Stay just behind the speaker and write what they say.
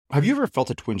Have you ever felt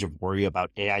a twinge of worry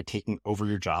about AI taking over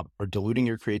your job or diluting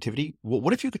your creativity? Well,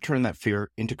 what if you could turn that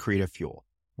fear into creative fuel?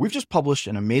 We've just published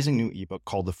an amazing new ebook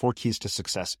called The 4 Keys to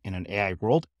Success in an AI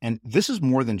World, and this is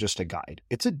more than just a guide.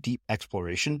 It's a deep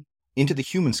exploration into the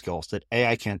human skills that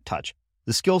AI can't touch,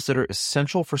 the skills that are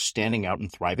essential for standing out and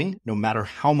thriving, no matter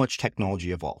how much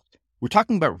technology evolves. We're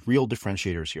talking about real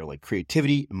differentiators here, like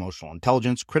creativity, emotional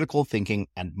intelligence, critical thinking,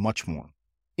 and much more.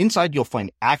 Inside, you'll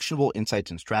find actionable insights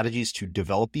and strategies to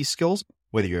develop these skills,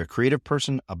 whether you're a creative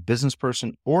person, a business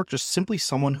person, or just simply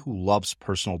someone who loves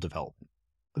personal development.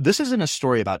 This isn't a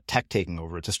story about tech taking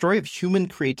over. It's a story of human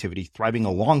creativity thriving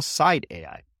alongside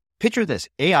AI. Picture this,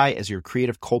 AI as your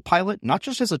creative co-pilot, not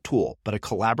just as a tool, but a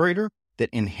collaborator that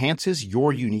enhances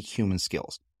your unique human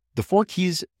skills. The 4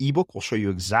 Keys ebook will show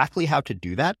you exactly how to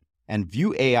do that and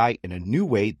view AI in a new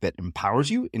way that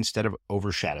empowers you instead of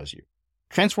overshadows you.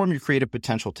 Transform your creative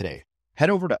potential today. Head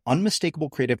over to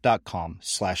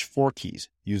unmistakablecreative.com/4keys.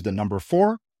 Use the number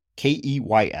 4,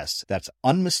 KEYS. That's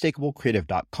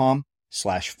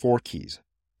unmistakablecreative.com/4keys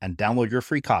and download your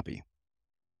free copy.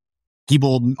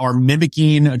 People are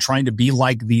mimicking, trying to be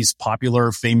like these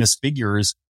popular, famous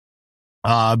figures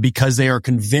because they are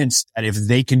convinced that if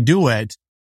they can do it,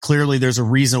 clearly there's a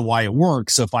reason why it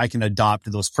works. So if I can adopt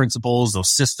those principles, those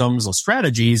systems, those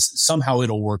strategies, somehow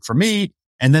it'll work for me.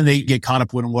 And then they get caught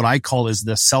up in what I call is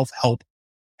the self-help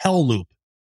hell loop,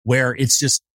 where it's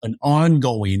just an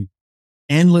ongoing,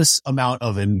 endless amount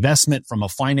of investment from a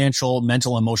financial,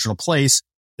 mental, emotional place.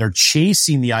 They're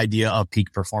chasing the idea of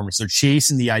peak performance. They're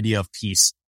chasing the idea of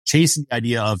peace, chasing the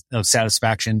idea of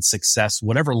satisfaction, success,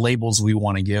 whatever labels we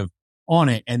want to give on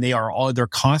it. And they're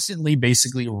constantly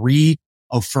basically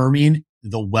reaffirming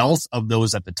the wealth of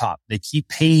those at the top. They keep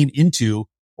paying into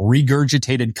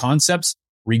regurgitated concepts,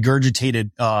 regurgitated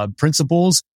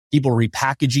principles, people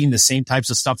repackaging the same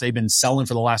types of stuff they've been selling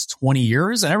for the last 20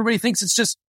 years. And everybody thinks it's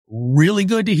just really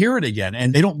good to hear it again.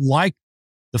 And they don't like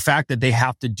the fact that they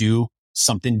have to do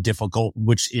something difficult,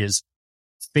 which is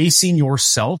facing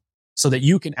yourself so that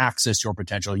you can access your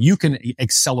potential. You can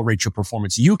accelerate your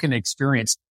performance. You can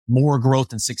experience more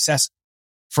growth and success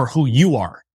for who you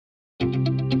are.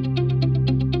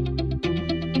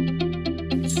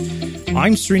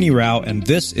 I'm Srini Rao, and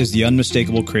this is the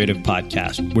Unmistakable Creative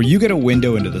Podcast, where you get a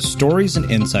window into the stories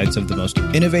and insights of the most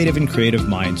innovative and creative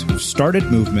minds who've started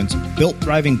movements, built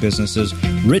thriving businesses,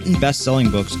 written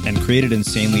best-selling books, and created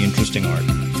insanely interesting art.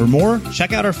 For more,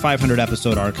 check out our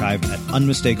 500-episode archive at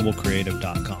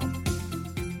unmistakablecreative.com.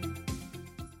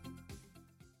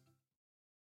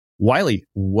 Wylie,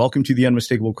 welcome to the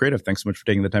Unmistakable Creative. Thanks so much for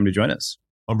taking the time to join us.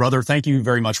 Well, brother, thank you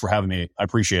very much for having me. I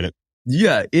appreciate it.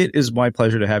 Yeah, it is my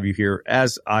pleasure to have you here.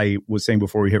 As I was saying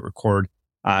before we hit record,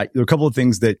 there are a couple of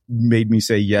things that made me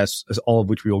say yes, all of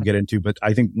which we will get into. But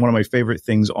I think one of my favorite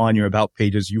things on your About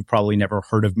pages, you've probably never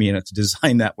heard of me, and it's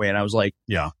designed that way. And I was like,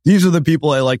 yeah, these are the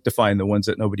people I like to find, the ones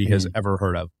that nobody has ever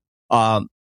heard of.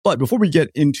 But before we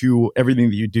get into everything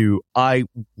that you do, I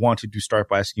wanted to start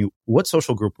by asking you, what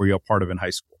social group were you a part of in high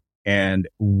school? And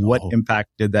what impact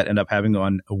did that end up having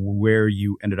on where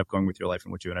you ended up going with your life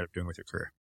and what you ended up doing with your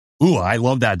career? Ooh, I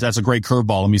love that. That's a great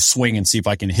curveball. Let me swing and see if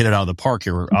I can hit it out of the park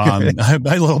here. A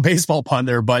little baseball pun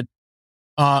there, but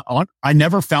I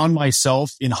never found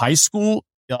myself in high school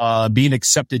being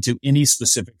accepted to any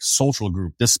specific social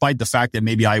group, despite the fact that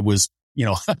maybe I was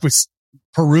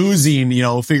perusing,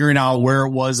 figuring out where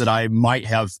it was that I might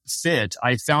have fit.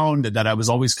 I found that I was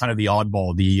always kind of the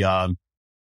oddball, the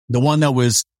one that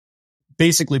was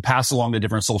basically passed along to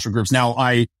different social groups. Now,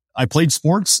 I played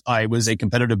sports. I was a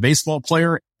competitive baseball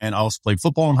player, and I also played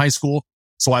football in high school.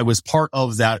 So I was part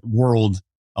of that world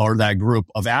or that group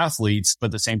of athletes. But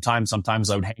at the same time, sometimes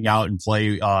I would hang out and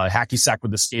play hacky sack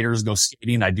with the skaters, go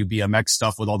skating. I do BMX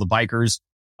stuff with all the bikers.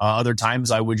 Other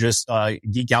times I would just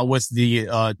geek out with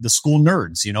the school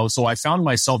nerds, So I found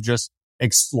myself just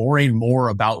exploring more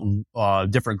about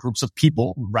different groups of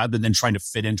people rather than trying to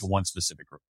fit into one specific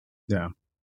group. Yeah.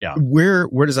 Yeah. Where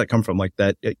does that come from? Like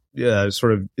that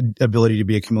sort of ability to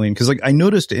be a chameleon? Because I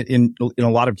noticed in a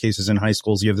lot of cases in high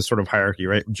schools, you have this sort of hierarchy,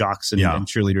 right? Jocks and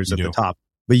cheerleaders at the top,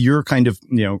 but you're kind of,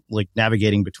 like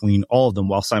navigating between all of them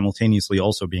while simultaneously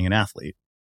also being an athlete.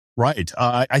 Right.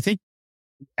 I think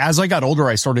as I got older,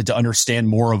 I started to understand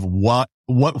more of what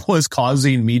was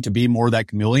causing me to be more that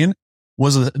chameleon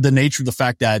was the nature of the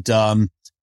fact that,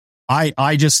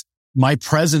 my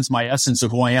presence, my essence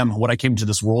of who I am, what I came to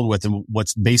this world with, and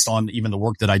what's based on even the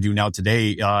work that I do now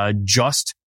today,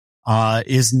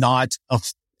 is not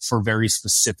for very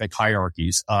specific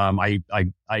hierarchies. I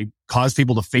cause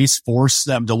people to force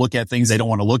them to look at things they don't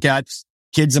want to look at.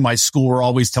 Kids in my school were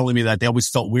always telling me that they always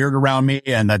felt weird around me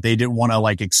and that they didn't want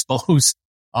to expose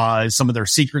some of their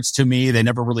secrets to me. They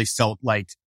never really felt like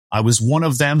I was one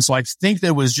of them. So I think that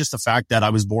it was just the fact that I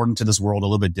was born into this world a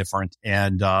little bit different.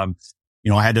 And,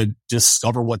 I had to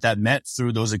discover what that meant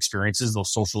through those experiences,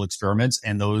 those social experiments,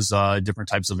 and those different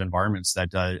types of environments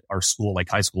that our school, like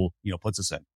high school, puts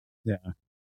us in. Yeah.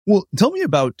 Well, tell me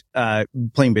about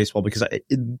playing baseball, because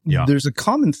there's a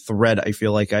common thread I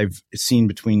feel like I've seen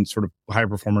between sort of high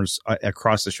performers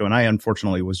across the show. And I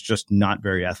unfortunately was just not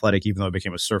very athletic, even though I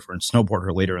became a surfer and snowboarder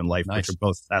later in life, which are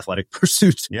both athletic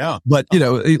pursuits. Yeah. But,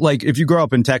 like if you grow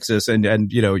up in Texas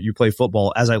and you play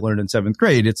football, as I learned in 7th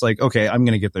grade, it's like, okay, I'm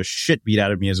going to get the shit beat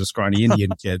out of me as a scrawny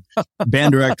Indian kid.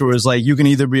 Band director was like, you can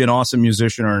either be an awesome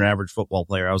musician or an average football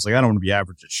player. I was like, I don't want to be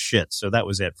average as shit. So that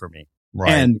was it for me.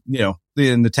 Right. And,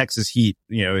 in the Texas heat,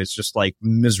 it's just like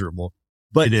miserable.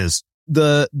 But it is.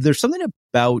 There's something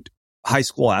about high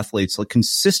school athletes, like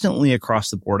consistently across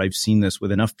the board. I've seen this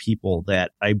with enough people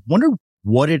that I wonder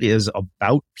what it is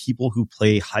about people who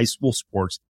play high school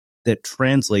sports that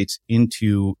translates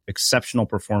into exceptional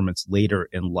performance later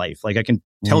in life. Like I can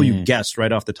tell you guests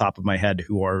right off the top of my head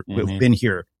who've been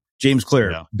here. James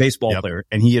Clear, baseball player,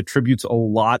 and he attributes a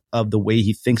lot of the way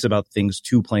he thinks about things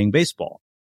to playing baseball.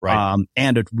 Right.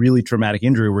 And a really traumatic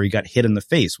injury where he got hit in the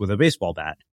face with a baseball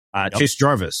bat. Chase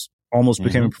Jarvis almost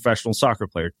became a professional soccer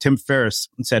player. Tim Ferriss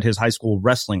said his high school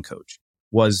wrestling coach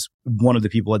was one of the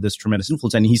people who had this tremendous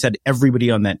influence. And he said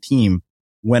everybody on that team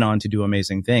went on to do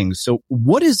amazing things. So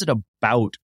what is it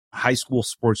about high school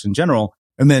sports in general?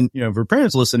 And then, for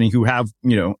parents listening who have,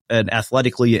 an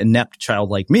athletically inept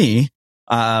child like me,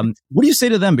 what do you say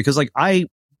to them? Because like, I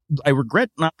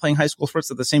regret not playing high school sports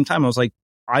at the same time. I was like,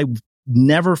 I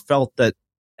never felt that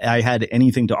I had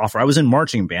anything to offer. I was in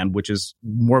marching band, which is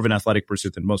more of an athletic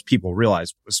pursuit than most people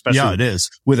realize, especially it is.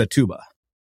 with a tuba.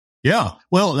 Yeah.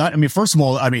 Well, first of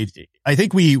all, I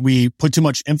think we put too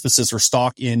much emphasis or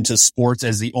stock into sports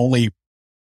as the only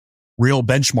real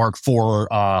benchmark for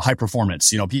high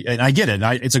performance. And I get it.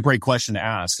 It's a great question to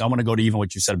ask. I want to go to even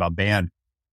what you said about band.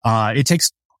 It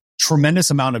takes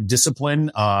tremendous amount of discipline,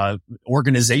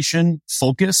 organization,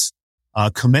 focus,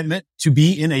 commitment to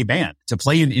be in a band, to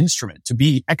play an instrument, to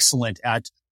be excellent at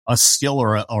a skill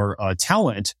or a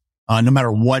talent, no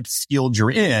matter what field you're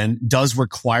in, does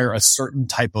require a certain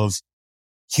type of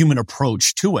human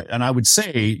approach to it. And I would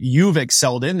say you've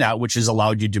excelled in that, which has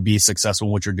allowed you to be successful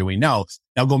in what you're doing now.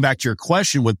 Now, going back to your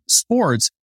question with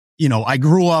sports, I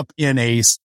grew up in a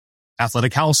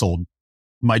athletic household.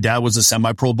 My dad was a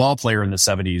semi-pro ball player in the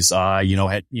 70s.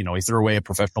 He threw away a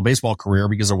professional baseball career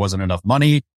because there wasn't enough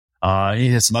money. He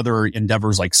had some other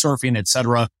endeavors like surfing,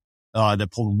 etc.,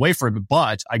 that pulled him away from it.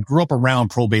 But I grew up around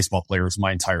pro baseball players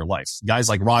my entire life. Guys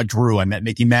like Rod Drew, I met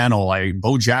Mickey Mantle,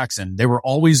 Bo Jackson. They were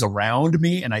always around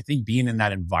me. And I think being in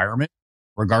that environment,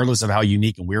 regardless of how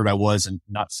unique and weird I was and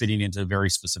not fitting into very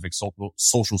specific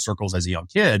social circles as a young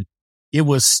kid, it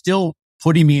was still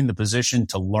putting me in the position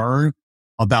to learn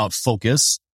about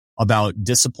focus, about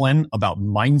discipline, about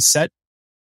mindset,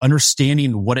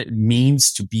 understanding what it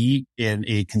means to be in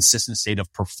a consistent state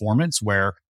of performance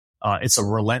where it's a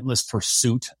relentless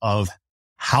pursuit of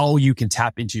how you can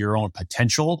tap into your own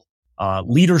potential.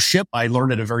 Leadership, I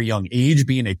learned at a very young age.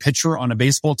 Being a pitcher on a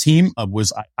baseball team,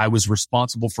 I was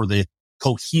responsible for the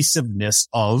cohesiveness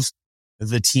of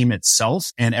the team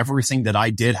itself, and everything that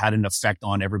I did had an effect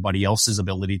on everybody else's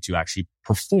ability to actually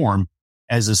perform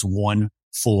as this one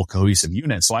full cohesive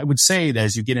unit. So I would say that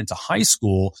as you get into high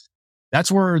school,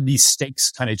 that's where these stakes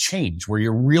kind of change, where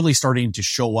you're really starting to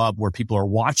show up, where people are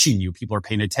watching you, people are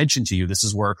paying attention to you. This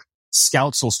is where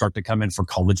scouts will start to come in for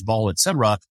college ball,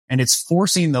 etc. And it's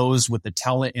forcing those with the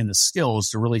talent and the skills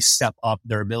to really step up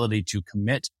their ability to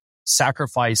commit,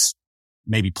 sacrifice,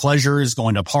 maybe pleasures,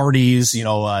 going to parties,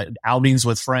 outings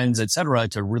with friends, etc.,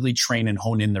 to really train and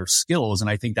hone in their skills. And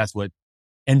I think that's what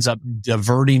ends up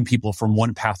diverting people from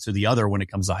one path to the other when it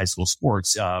comes to high school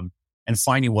sports. And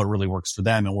finding what really works for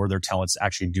them and where their talents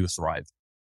actually do thrive.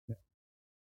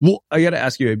 Well, I got to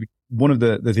ask you, one of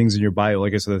the things in your bio,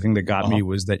 like I said, the thing that got me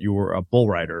was that you were a bull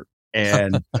rider.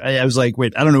 And I was like,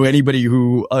 wait, I don't know anybody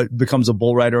who becomes a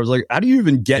bull rider. I was like, how do you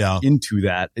even get into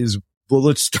that? Well,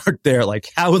 let's start there. Like,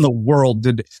 how in the world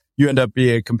did you end up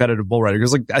being a competitive bull rider?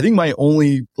 Because I think my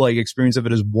only experience of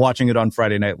it is watching it on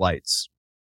Friday Night Lights.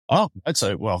 Oh,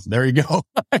 well, there you go.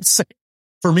 I'd say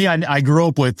for me, I grew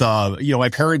up with, my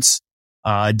parents.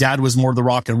 Dad was more the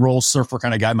rock and roll surfer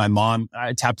kind of guy. My mom,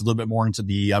 I tapped a little bit more into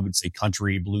the, I would say,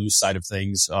 country blues side of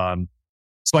things. So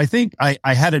I think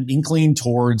I had an inkling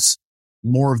towards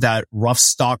more of that rough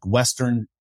stock Western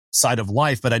side of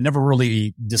life, but I never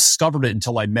really discovered it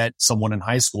until I met someone in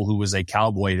high school who was a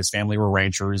cowboy. His family were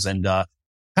ranchers, and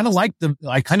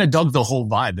I kind of dug the whole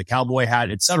vibe, the cowboy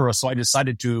hat, etc. So I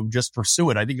decided to just pursue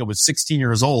it. I think I was 16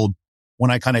 years old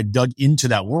when I kind of dug into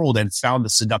that world and found the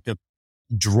seductive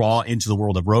draw into the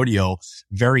world of rodeo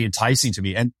very enticing to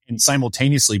me. And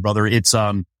simultaneously, brother, it's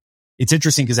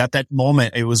interesting because at that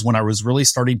moment, it was when I was really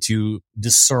starting to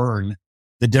discern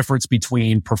the difference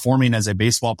between performing as a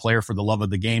baseball player for the love of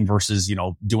the game versus,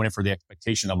 doing it for the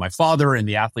expectation of my father and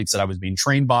the athletes that I was being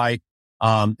trained by.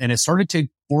 And it started to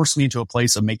force me into a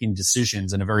place of making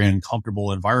decisions in a very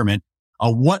uncomfortable environment,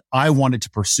 what I wanted to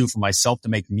pursue for myself to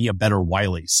make me a better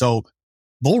Wylie. So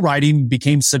bull riding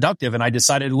became seductive and I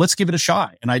decided, let's give it a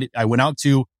shot. And I went out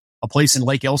to a place in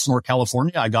Lake Elsinore,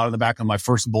 California. I got on the back of my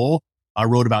first bull. I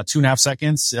rode about 2.5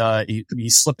 seconds. He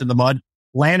slipped in the mud,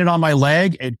 landed on my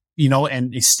leg, and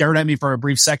he stared at me for a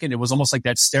brief second. It was almost like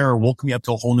that stare woke me up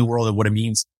to a whole new world of what it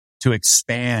means to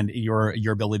expand your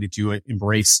ability to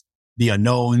embrace the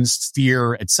unknowns,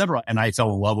 fear, etc. And I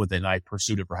fell in love with it and I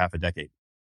pursued it for half a decade.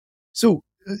 So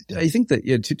I think that,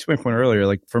 to my point earlier,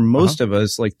 like for most of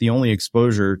us, like the only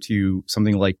exposure to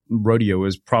something like rodeo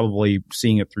is probably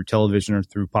seeing it through television or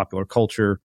through popular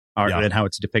culture and how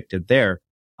it's depicted there.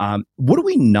 What do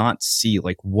we not see?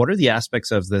 Like, what are the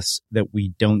aspects of this that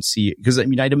we don't see? Because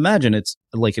I'd imagine it's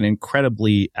like an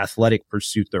incredibly athletic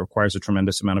pursuit that requires a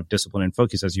tremendous amount of discipline and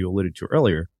focus, as you alluded to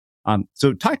earlier.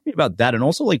 So talk to me about that. And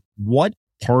also like what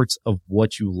parts of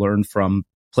what you learned from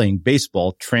playing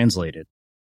baseball translated?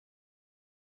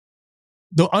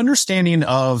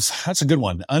 That's a good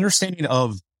one. The understanding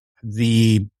of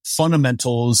the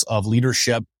fundamentals of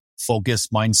leadership, focus,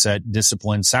 mindset,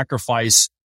 discipline, sacrifice,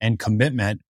 and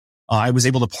commitment. I was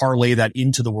able to parlay that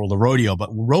into the world of rodeo,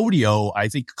 but rodeo, I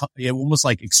think it almost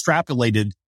like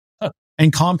extrapolated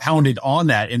and compounded on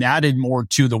that and added more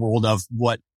to the world of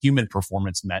what human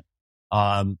performance meant,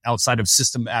 outside of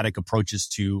systematic approaches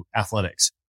to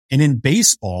athletics. And in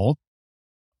baseball,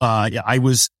 I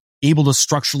was able to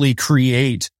structurally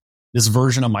create this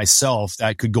version of myself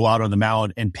that could go out on the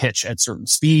mound and pitch at certain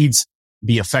speeds,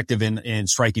 be effective in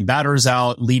striking batters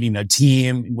out, leading a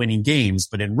team, winning games.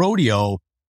 But in rodeo,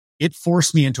 it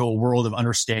forced me into a world of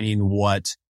understanding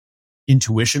what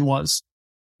intuition was,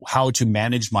 how to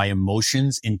manage my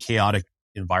emotions in chaotic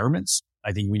environments.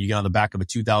 I think when you get on the back of a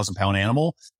 2,000-pound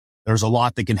animal, there's a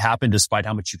lot that can happen despite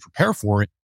how much you prepare for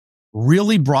it.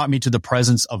 Really brought me to the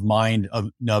presence of mind of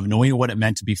knowing what it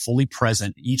meant to be fully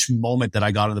present each moment that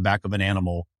I got on the back of an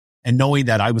animal and knowing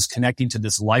that I was connecting to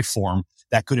this life form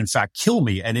that could in fact kill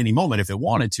me at any moment if it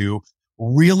wanted to.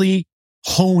 Really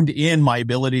honed in my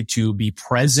ability to be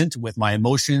present with my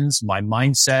emotions, my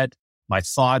mindset, my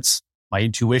thoughts, my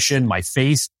intuition, my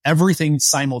faith. Everything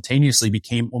simultaneously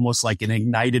became almost like an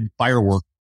ignited firework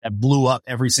that blew up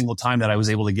every single time that I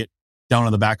was able to get down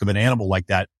on the back of an animal like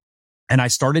that. And I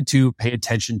started to pay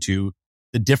attention to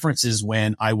the differences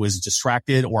when I was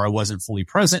distracted or I wasn't fully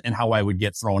present and how I would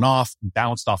get thrown off,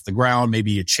 bounced off the ground,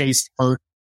 maybe a chased, hurt,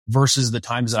 versus the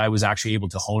times that I was actually able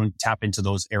to tap into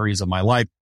those areas of my life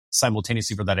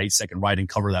simultaneously for that 8-second ride and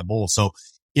cover that bull. So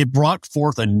it brought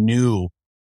forth a new,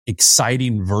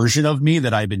 exciting version of me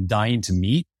that I've been dying to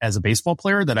meet as a baseball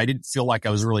player that I didn't feel like I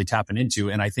was really tapping into.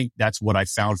 And I think that's what I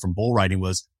found from bull riding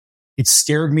was it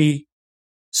scared me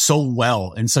so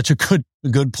well in such a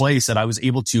good place that I was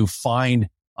able to find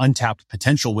untapped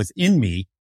potential within me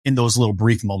in those little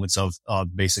brief moments of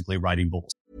basically riding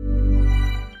bulls.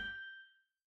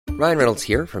 Ryan Reynolds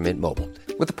here from Mint Mobile.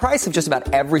 With the price of just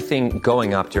about everything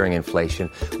going up during inflation,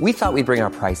 we thought we'd bring our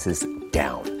prices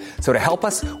down. So to help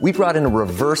us, we brought in a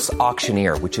reverse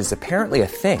auctioneer, which is apparently a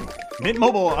thing. Mint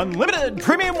Mobile Unlimited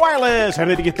Premium Wireless. How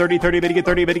to get 30, 30, bit to get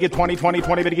 30, bit to get 20, 20,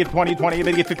 20, bit to get 20, 20,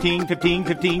 bit to get 15, 15,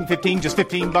 15, 15, just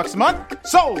 $15 a month?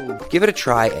 Sold! Give it a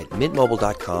try at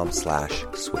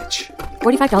mintmobile.com/switch.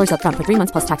 $45 up front for 3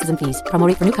 months plus taxes and fees. Promo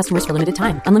rate for new customers for limited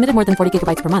time. Unlimited more than 40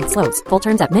 gigabytes per month. Slows full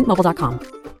terms at mintmobile.com.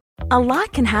 A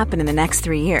lot can happen in the next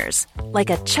 3 years. Like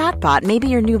a chatbot may be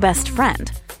your new best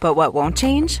friend. But what won't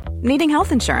change? Needing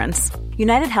health insurance.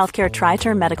 United Healthcare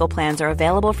Tri-Term Medical Plans are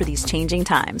available for these changing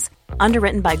times.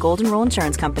 Underwritten by Golden Rule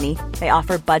Insurance Company, they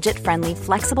offer budget-friendly,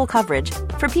 flexible coverage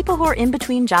for people who are in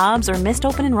between jobs or missed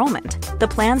open enrollment. The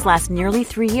plans last nearly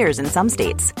 3 years in some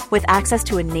states, with access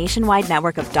to a nationwide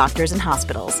network of doctors and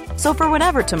hospitals. So for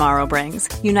whatever tomorrow brings,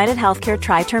 United Healthcare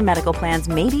Tri-Term Medical Plans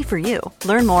may be for you.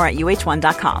 Learn more at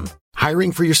uh1.com.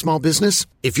 Hiring for your small business?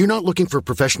 If you're not looking for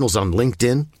professionals on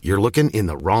LinkedIn, you're looking in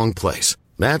the wrong place.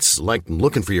 That's like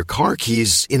looking for your car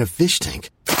keys in a fish tank.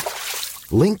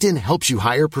 LinkedIn helps you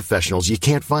hire professionals you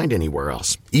can't find anywhere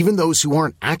else, even those who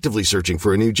aren't actively searching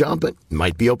for a new job but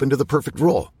might be open to the perfect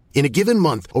role. In a given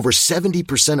month, over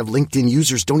 70% of LinkedIn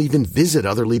users don't even visit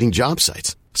other leading job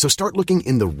sites. So start looking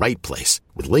in the right place.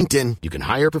 With LinkedIn, you can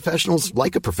hire professionals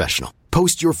like a professional.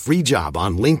 Post your free job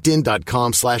on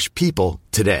linkedin.com/people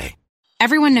today.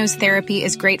 Everyone knows therapy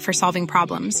is great for solving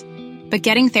problems. But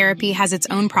getting therapy has its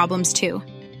own problems too.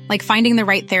 Like finding the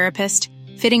right therapist,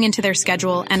 fitting into their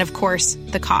schedule, and of course,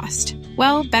 the cost.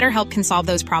 Well, BetterHelp can solve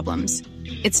those problems.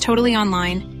 It's totally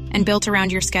online and built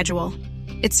around your schedule.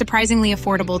 It's surprisingly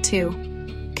affordable, too.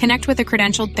 Connect with a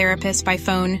credentialed therapist by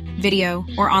phone, video,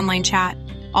 or online chat,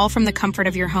 all from the comfort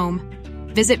of your home.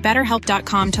 Visit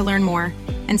BetterHelp.com to learn more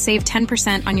and save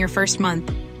 10% on your first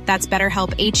month. That's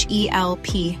BetterHelp,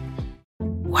 H-E-L-P.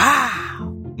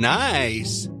 Wow.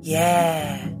 Nice.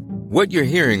 Yeah. What you're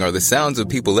hearing are the sounds of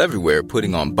people everywhere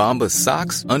putting on Bombas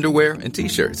socks, underwear, and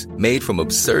T-shirts made from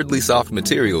absurdly soft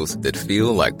materials that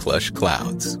feel like plush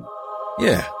clouds.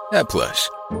 Yeah, that plush.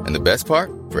 And the best part?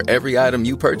 For every item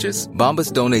you purchase,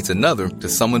 Bombas donates another to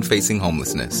someone facing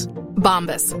homelessness.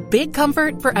 Bombas. Big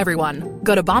comfort for everyone.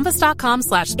 Go to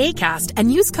bombas.com/ACAST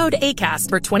and use code ACAST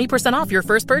for 20% off your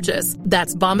first purchase.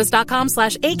 That's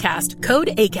bombas.com/ACAST. Code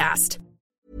ACAST.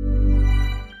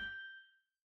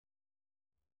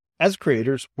 As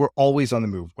creators, we're always on the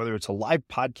move. Whether it's a live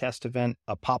podcast event,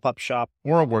 a pop-up shop,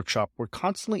 or a workshop, we're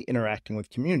constantly interacting with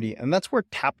community, and that's where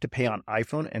Tap to Pay on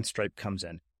iPhone and Stripe comes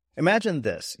in. Imagine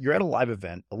this. You're at a live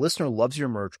event, a listener loves your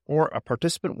merch, or a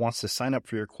participant wants to sign up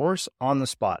for your course on the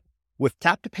spot. With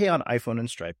Tap to Pay on iPhone and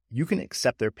Stripe, you can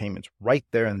accept their payments right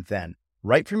there and then,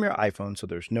 right from your iPhone, so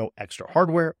there's no extra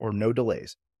hardware or no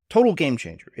delays. Total game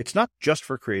changer. It's not just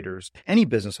for creators. Any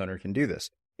business owner can do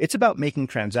this. It's about making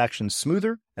transactions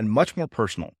smoother and much more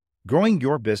personal, growing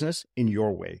your business in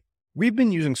your way. We've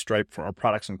been using Stripe for our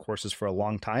products and courses for a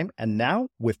long time, and now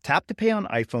with Tap to Pay on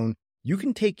iPhone, you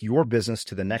can take your business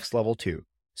to the next level too.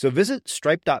 So visit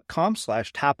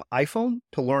stripe.com/tapiphone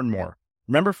to learn more.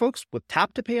 Remember, folks, with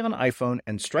Tap to Pay on iPhone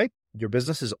and Stripe, your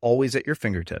business is always at your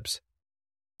fingertips.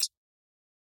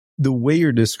 The way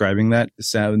you're describing that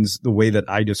sounds the way that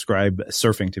I describe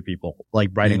surfing to people, like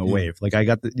riding a wave. Like I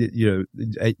got the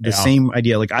same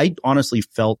idea. Like I honestly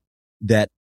felt that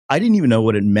I didn't even know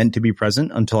what it meant to be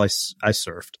present until I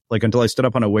surfed, like until I stood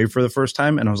up on a wave for the first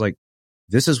time. And I was like,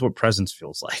 this is what presence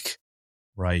feels like.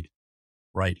 Right.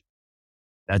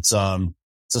 That's,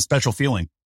 it's a special feeling.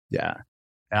 Yeah.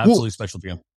 Absolutely special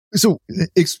feeling. So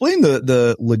explain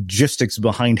the logistics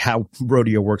behind how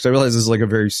rodeo works. I realize this is like a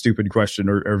very stupid question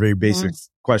or a very basic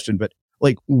question, but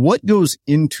like what goes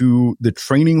into the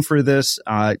training for this,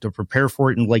 to prepare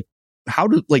for it? And like, how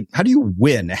do you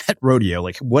win at rodeo?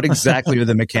 Like what exactly are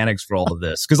the mechanics for all of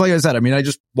this? Cause like I said, I mean, I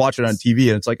just watch it on TV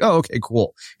and it's like, oh, okay,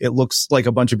 cool. It looks like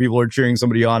a bunch of people are cheering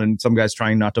somebody on and some guy's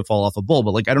trying not to fall off a bull,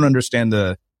 but like, I don't understand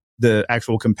the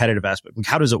actual competitive aspect. Like,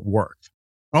 how does it work?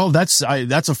 Oh, that's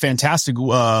a fantastic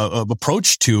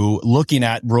approach to looking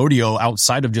at rodeo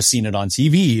outside of just seeing it on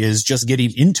TV, is just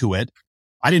getting into it.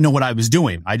 I didn't know what I was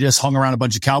doing. I just hung around a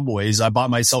bunch of cowboys. I bought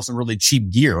myself some really cheap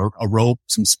gear, a rope,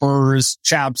 some spurs,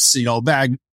 chaps,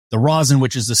 bag. The rosin,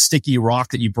 which is the sticky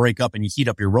rock that you break up and you heat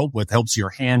up your rope with, helps your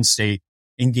hand stay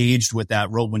engaged with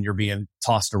that rope when you're being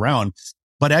tossed around.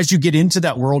 But as you get into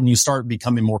that world and you start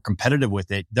becoming more competitive with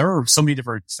it, there are so many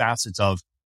different facets of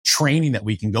training that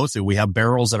we can go through. We have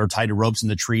barrels that are tied to ropes in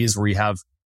the trees, where you have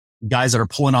guys that are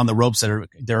pulling on the ropes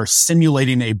they're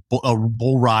simulating a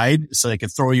bull ride, so they can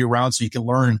throw you around, so you can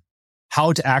learn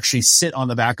how to actually sit on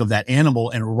the back of that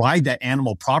animal and ride that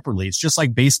animal properly. It's just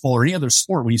like baseball or any other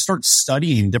sport. When you start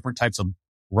studying different types of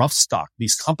rough stock,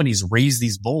 these companies raise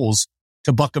these bulls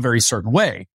to buck a very certain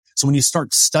way. So when you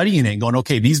start studying it and going,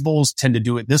 okay, these bulls tend to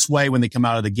do it this way when they come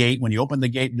out of the gate. When you open the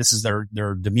gate, this is their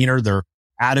demeanor, their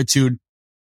attitude,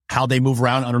 how they move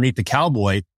around underneath the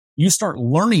cowboy. You start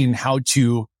learning how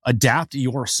to adapt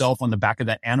yourself on the back of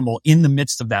that animal in the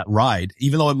midst of that ride.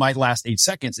 Even though it might last 8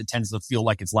 seconds, it tends to feel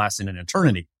like it's lasting an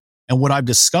eternity. And what I've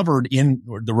discovered in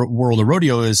the world of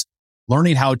rodeo is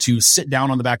learning how to sit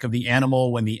down on the back of the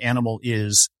animal when the animal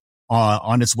is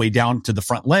on its way down to the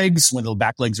front legs, when the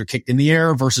back legs are kicked in the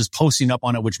air, versus posting up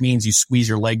on it, which means you squeeze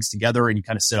your legs together and you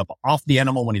kind of sit up off the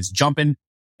animal when he's jumping,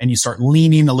 and you start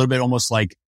leaning a little bit, almost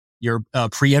like you're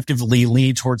preemptively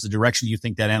lean towards the direction you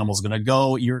think that animal's going to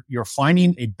go. You're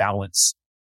finding a balance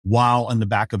while on the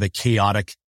back of a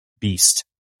chaotic beast.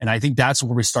 And I think that's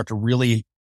where we start to really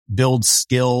build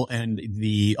skill, and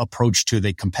the approach to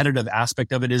the competitive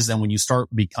aspect of it is then when you start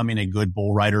becoming a good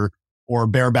bull rider or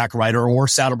bareback rider or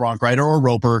saddle bronc rider or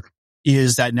roper,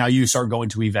 is that now you start going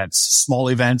to events, small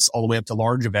events all the way up to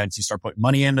large events. You start putting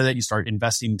money into that. You start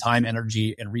investing time,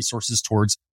 energy, and resources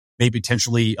towards maybe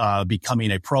potentially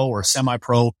becoming a pro or a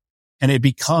semi-pro. And it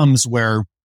becomes where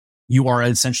you are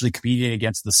essentially competing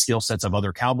against the skill sets of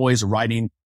other cowboys riding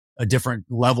different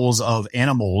levels of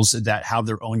animals that have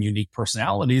their own unique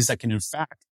personalities that can in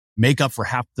fact make up for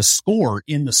half the score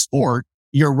in the sport.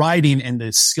 Your riding and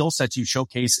the skill sets you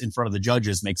showcase in front of the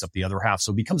judges makes up the other half.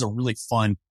 So it becomes a really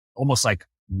fun, almost like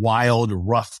wild,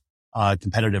 rough,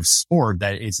 competitive sport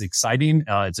that is exciting.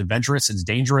 It's adventurous, it's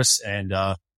dangerous, and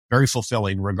very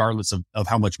fulfilling regardless of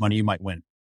how much money you might win.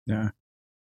 Yeah.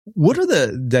 What are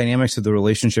the dynamics of the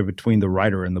relationship between the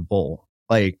rider and the bull?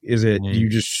 Like, is it you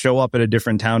just show up at a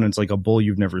different town and it's like a bull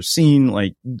you've never seen?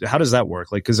 Like, how does that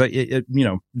work? Like, cause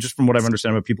just from what I've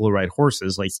understood about people who ride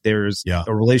horses, like there's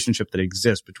a relationship that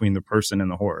exists between the person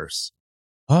and the horse.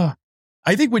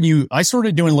 I think I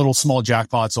started doing little small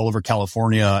jackpots all over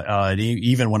California,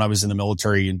 even when I was in the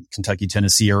military in Kentucky,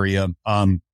 Tennessee area,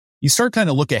 you start kind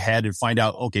of look ahead and find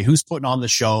out, okay, who's putting on the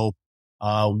show?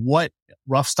 What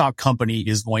rough stock company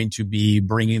is going to be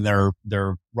bringing their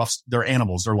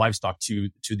animals, their livestock to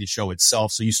the show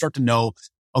itself. So you start to know,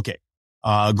 okay,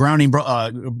 Grounding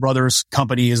Brothers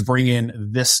company is bringing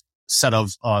this set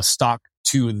of stock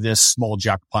to this small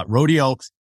jackpot rodeo.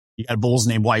 You got bulls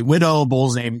named White Widow,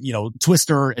 bulls named,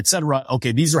 Twister, etc.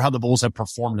 Okay, these are how the bulls have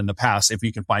performed in the past. If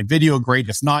you can find video, great.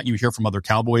 If not, you hear from other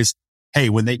cowboys. Hey,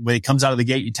 when he comes out of the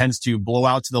gate, he tends to blow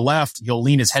out to the left. He'll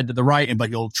lean his head to the right, but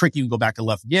he'll trick you and go back to the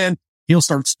left again. He'll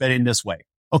start spinning this way.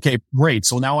 Okay, great.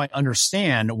 So now I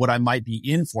understand what I might be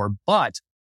in for, but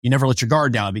you never let your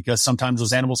guard down because sometimes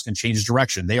those animals can change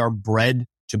direction. They are bred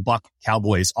to buck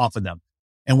cowboys off of them.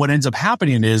 And what ends up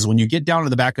happening is when you get down to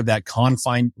the back of that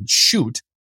confined chute,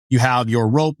 you have your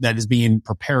rope that is being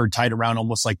prepared, tied around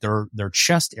almost like their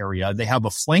chest area. They have a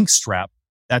flank strap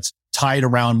that's tied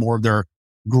around more of their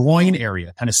groin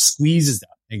area, kind of squeezes them.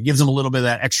 It gives them a little bit of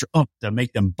that extra oomph to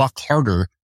make them buck harder.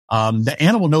 The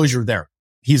animal knows you're there.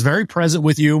 He's very present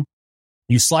with you.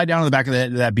 You slide down to the back of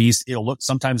that beast.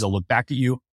 Sometimes they'll look back at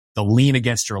you. They'll lean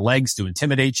against your legs to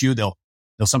intimidate you. They'll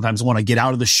sometimes want to get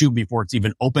out of the chute before it's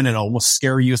even open and almost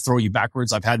scare you, throw you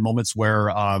backwards. I've had moments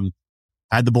where,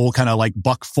 I had the bull kind of like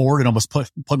buck forward and almost put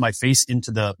my face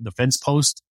into the fence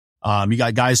post. You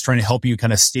got guys trying to help you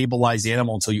kind of stabilize the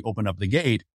animal until you open up the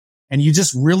gate. And you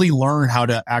just really learn how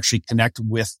to actually connect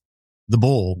with the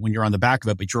bull when you're on the back of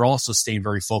it, but you're also staying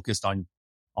very focused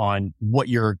on what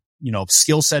your,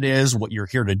 skill set is, what you're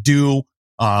here to do,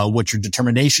 what your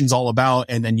determination's all about.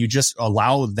 And then you just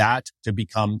allow that to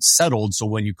become settled. So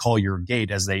when you call your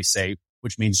gate, as they say,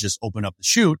 which means just open up the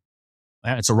chute,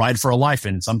 it's a ride for a life.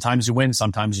 And sometimes you win,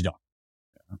 sometimes you don't.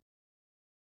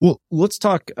 Well, let's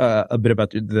talk a bit about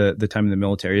the time in the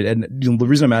military. And the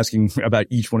reason I'm asking about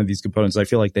each one of these components, I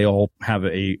feel like they all have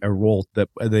a role that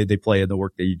they play in the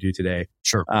work that you do today.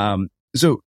 Sure.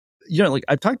 So, like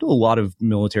I've talked to a lot of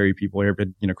military people here, but,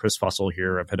 Chris Fussell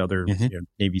here. I've had other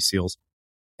Navy SEALs.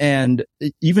 And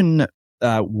even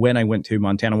when I went to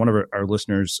Montana, one of our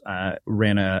listeners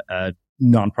ran a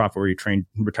nonprofit where he trained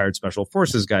retired special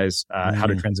forces guys how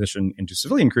to transition into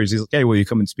civilian careers. He's like, hey, will you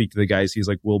come and speak to the guys? He's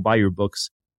like, we'll buy your books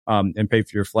and pay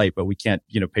for your flight, but we can't,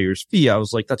 pay your fee. I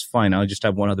was like, that's fine. I'll just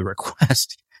have one other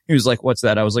request. He was like, what's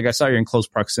that? I was like, I saw you're in close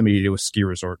proximity to a ski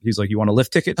resort. He's like, you want a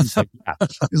lift ticket? He's like, yeah.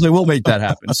 He's like, we'll make that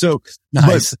happen. So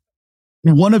nice.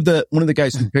 One of the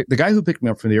guys the guy who picked me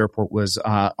up from the airport was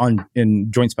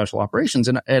in Joint Special Operations,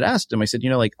 and I had asked him, I said,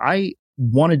 I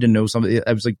wanted to know something.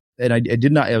 I was like, and I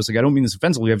did not, I was like, I don't mean this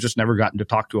offensively. I've just never gotten to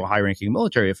talk to a high ranking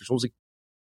military official. I was like,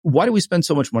 why do we spend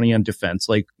so much money on defense?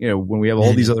 Like, when we have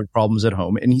all these other problems at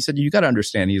home. And he said, you got to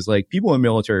understand, he's like, people in the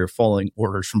military are following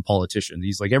orders from politicians.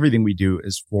 He's like, everything we do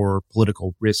is for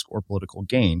political risk or political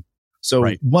gain.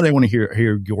 So what I want to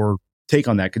hear your take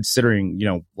on that, considering,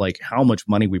 like how much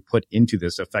money we put into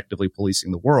this effectively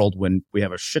policing the world when we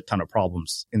have a shit ton of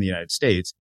problems in the United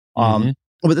States. But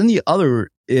then the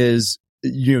other is,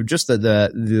 just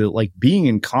the like being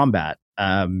in combat,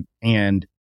 and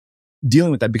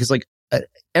dealing with that, because like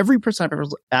every person I've ever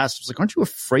asked was like, aren't you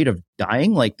afraid of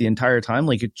dying like the entire time?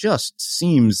 Like it just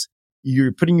seems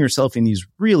you're putting yourself in these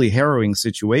really harrowing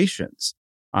situations,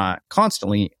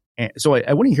 constantly. And so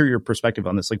I want to hear your perspective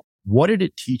on this. Like, what did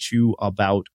it teach you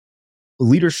about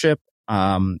leadership,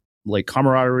 like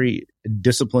camaraderie,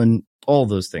 discipline, all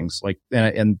those things? Like,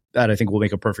 and that I think will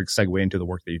make a perfect segue into the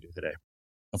work that you do today.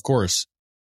 Of course.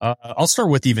 I'll start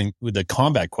with the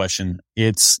combat question.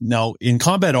 It's now in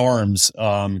combat arms.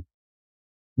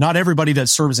 Not everybody that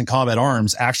serves in combat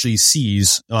arms actually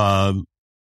sees,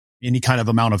 any kind of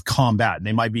amount of combat.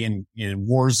 They might be in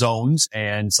war zones,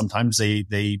 and sometimes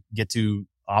they get to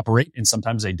operate and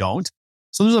sometimes they don't.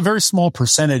 So there's a very small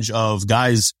percentage of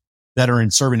guys that are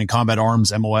serving in combat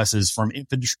arms, MOSs, from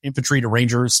infantry to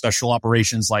rangers, special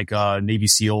operations like Navy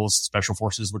SEALs, Special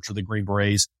Forces, which are the Green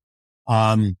Berets.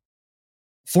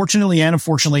 Fortunately and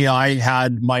unfortunately, I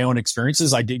had my own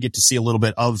experiences. I did get to see a little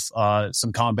bit of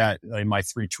some combat in my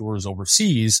 3 tours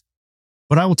overseas.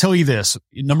 But I will tell you this.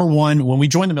 Number one, when we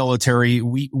join the military,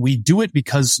 we do it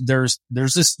because there's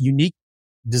this unique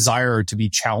desire to be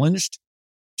challenged,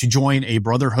 to join a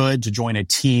brotherhood, to join a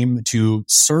team, to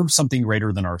serve something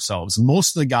greater than ourselves.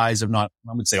 Most of the guys, if not,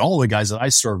 I would say all of the guys that I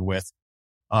served with,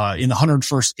 in the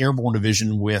 101st Airborne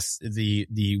Division with the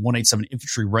 187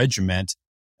 Infantry Regiment,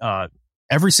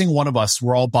 every single one of us,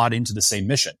 we're all bought into the same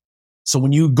mission. So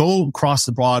when you go across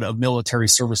the broad of military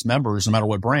service members, no matter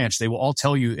what branch, they will all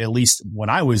tell you, at least when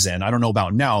I was in, I don't know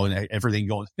about now, and everything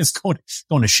is going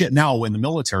to shit now in the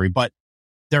military, but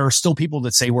there are still people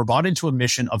that say we're bought into a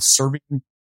mission of serving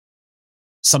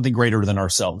something greater than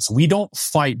ourselves. We don't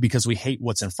fight because we hate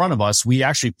what's in front of us. We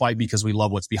actually fight because we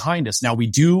love what's behind us. Now, we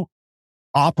do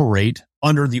operate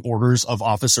under the orders of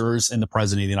officers and the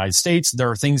President of the United States. There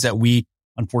are things that we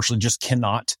unfortunately just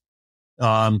cannot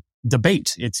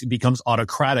debate. It becomes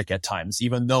autocratic at times,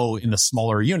 even though in the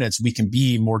smaller units, we can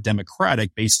be more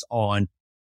democratic based on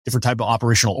different type of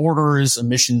operational orders,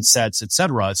 mission sets,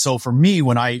 etc. So for me,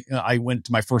 when I went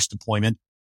to my first deployment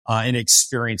and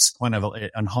experienced kind of a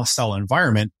hostile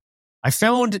environment, I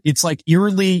found it's like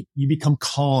eerily you become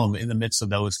calm in the midst of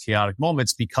those chaotic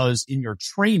moments, because in your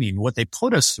training, what they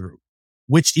put us through,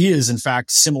 which is in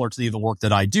fact similar to the work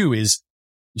that I do, is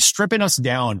stripping us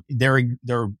down.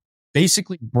 They're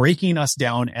basically breaking us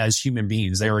down as human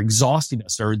beings. They are exhausting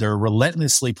us. They're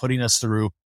relentlessly putting us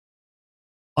through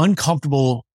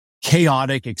uncomfortable,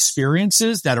 chaotic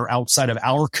experiences that are outside of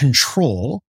our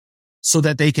control, so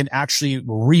that they can actually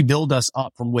rebuild us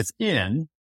up from within.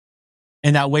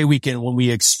 And that way we can, when we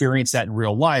experience that in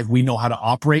real life, we know how to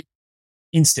operate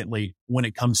instantly when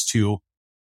it comes to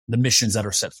the missions that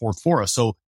are set forth for us.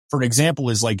 So for an example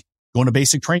is like going to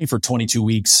basic training for 22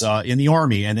 weeks in the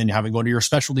Army, and then having gone to your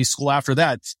specialty school after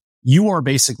that. You are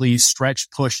basically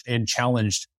stretched, pushed, and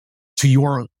challenged to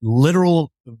your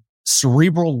literal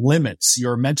cerebral limits,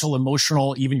 your mental,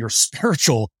 emotional, even your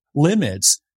spiritual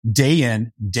limits, day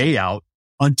in, day out,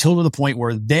 until to the point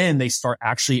where then they start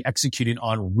actually executing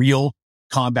on real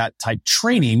combat type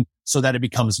training, so that it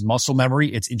becomes muscle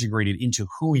memory. It's integrated into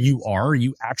who you are.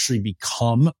 You actually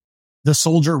become the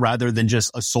soldier rather than just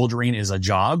a soldiering is a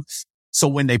job. So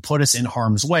when they put us in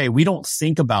harm's way, we don't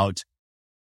think about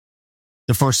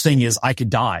the first thing is I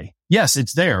could die. Yes,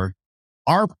 it's there.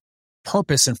 Our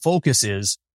purpose and focus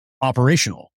is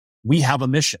operational. We have a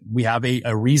mission. We have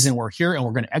a reason we're here, and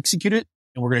we're going to execute it.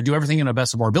 And we're going to do everything in the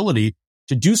best of our ability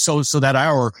to do so that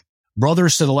our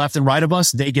brothers to the left and right of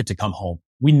us, they get to come home.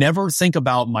 We never think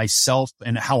about myself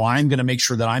and how I'm going to make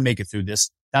sure that I make it through this.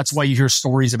 That's why you hear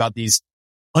stories about these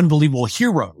unbelievable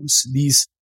heroes, these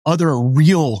other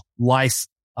real life,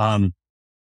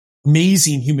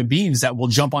 amazing human beings that will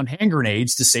jump on hand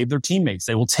grenades to save their teammates.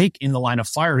 They will take in the line of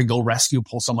fire to go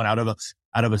pull someone out of a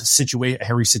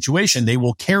hairy situation. They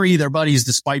will carry their buddies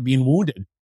despite being wounded,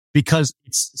 because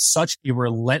it's such a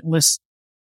relentless,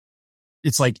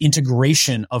 it's like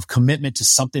integration of commitment to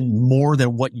something more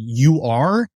than what you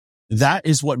are. That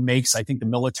is what makes, I think, the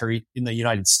military in the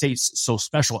United States so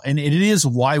special. And it is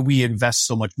why we invest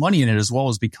so much money in it, as well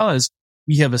as because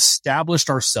we have established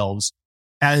ourselves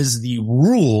as the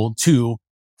rule to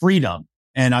freedom.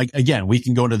 And again, we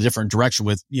can go in a different direction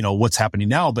with, what's happening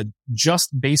now, but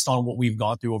just based on what we've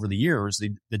gone through over the years,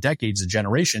 the decades, the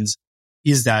generations,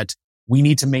 is that we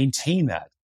need to maintain that.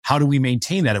 How do we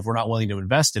maintain that if we're not willing to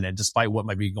invest in it, despite what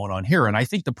might be going on here? And I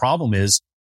think the problem is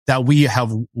that we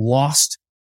have lost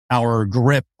our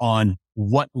grip on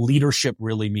what leadership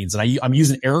really means. And I'm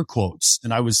using air quotes.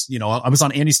 And I was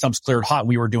on Andy Stump's Cleared Hot.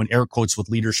 We were doing air quotes with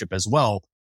leadership as well,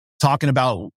 talking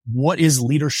about what is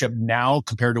leadership now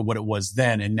compared to what it was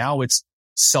then. And now it's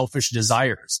selfish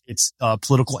desires. It's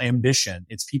political ambition.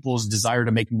 It's people's desire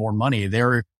to make more money.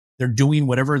 They're doing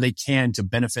whatever they can to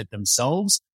benefit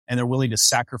themselves, and they're willing to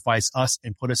sacrifice us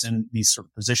and put us in these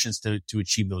certain positions to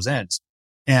achieve those ends.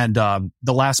 And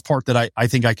the last part that I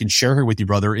think I can share here with you,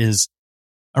 brother, is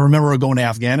I remember going to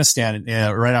Afghanistan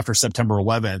right after September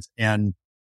 11th, and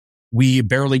we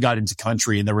barely got into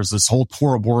country, and there was this whole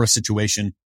Tora Bora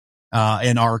situation.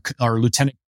 And our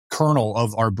lieutenant colonel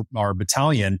of our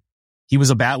battalion, he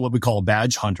was what we call a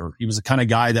badge hunter. He was the kind of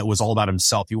guy that was all about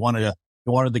himself. He wanted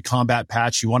the combat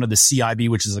patch. He wanted the CIB,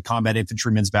 which is a combat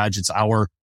infantryman's badge. It's our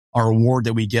award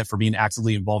that we get for being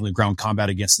actively involved in ground combat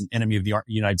against an enemy of the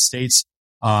United States.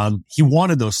 He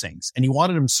wanted those things, and he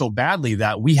wanted them so badly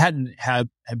that we had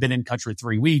been in country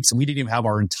 3 weeks, and we didn't even have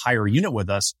our entire unit with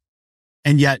us.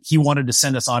 And yet he wanted to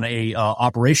send us on a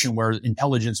operation where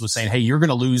intelligence was saying, hey, you're going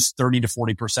to lose 30 to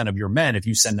 40% of your men if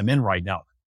you send them in right now.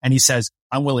 And he says,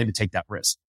 I'm willing to take that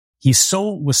risk. He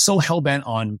was so hell bent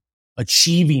on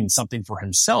achieving something for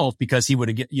himself because he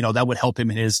would get, that would help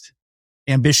him in his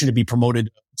ambition to be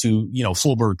promoted to,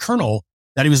 full bird colonel,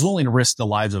 that he was willing to risk the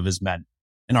lives of his men.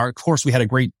 And of course, we had a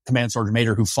great command sergeant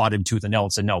major who fought him tooth and nail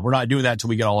and said, no, we're not doing that until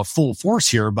we get all a full force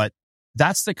here. But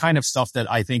that's the kind of stuff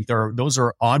that I think those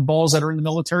are oddballs that are in the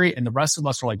military. And the rest of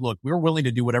us are like, look, we're willing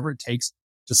to do whatever it takes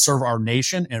to serve our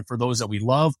nation and for those that we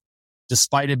love,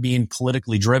 despite it being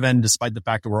politically driven, despite the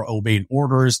fact that we're obeying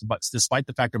orders, but despite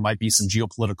the fact there might be some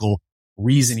geopolitical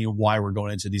reasoning why we're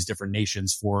going into these different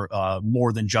nations for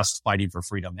more than just fighting for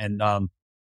freedom. And,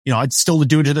 I'd still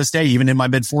do it to this day, even in my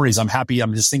mid-40s. I'm happy.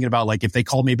 I'm just thinking about, like, if they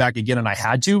called me back again and I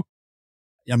had to,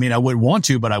 I would want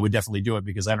to, but I would definitely do it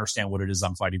because I understand what it is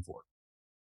I'm fighting for.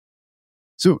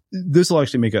 So this will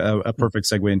actually make a perfect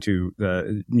segue into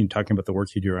talking about the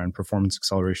work you do around performance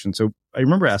acceleration. So I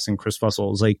remember asking Chris Fussell,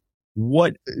 was like,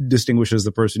 what distinguishes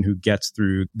the person who gets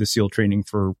through the SEAL training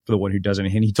for the one who doesn't?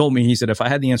 And he told me, he said, if I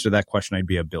had the answer to that question, I'd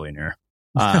be a billionaire.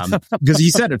 Because he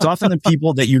said it's often the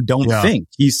people that you don't think.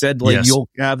 He said, like, you'll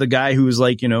have the guy who's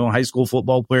like, high school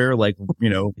football player, like,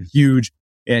 huge,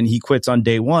 and he quits on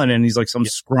day one, and he's like some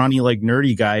scrawny, like,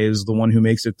 nerdy guy is the one who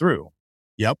makes it through.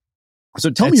 Yep. So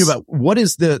tell me about what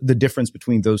is the difference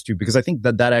between those two? Because I think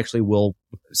that actually will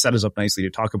set us up nicely to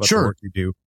talk about the work you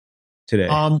do today.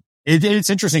 It's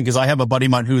interesting because I have a buddy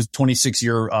of mine who's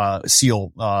 26-year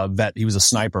SEAL vet. He was a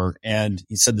sniper, and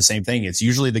he said the same thing. It's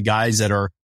usually the guys that are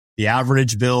the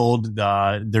average build.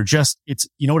 They're just, it's,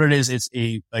 what it is? It's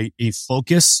a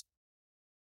focus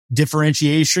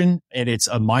differentiation, and it's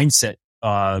a mindset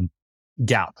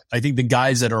gap. I think the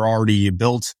guys that are already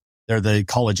built, they're the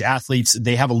college athletes.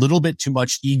 They have a little bit too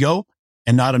much ego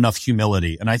and not enough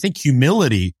humility. And I think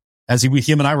humility, as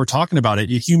him and I were talking about it,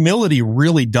 humility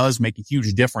really does make a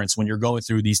huge difference when you're going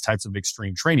through these types of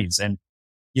extreme trainings. And,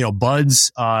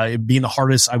 BUDS, being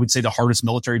I would say the hardest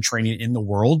military training in the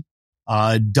world,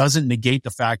 doesn't negate the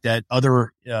fact that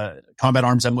other, combat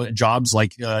arms jobs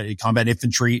like, combat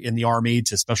infantry in the Army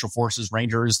to Special Forces,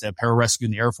 Rangers, the pararescue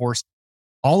in the Air Force,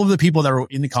 all of the people that are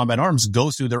in the combat arms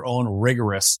go through their own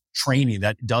rigorous training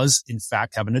that does, in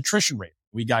fact, have an attrition rate.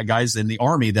 We got guys in the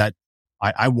Army that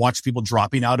I watch people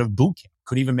dropping out of boot camp,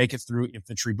 couldn't even make it through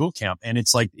infantry boot camp. And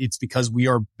it's because we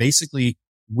are basically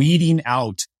weeding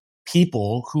out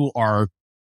people who are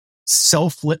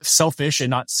selfish and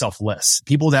not selfless,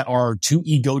 people that are too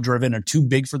ego driven or too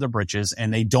big for their britches,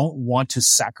 and they don't want to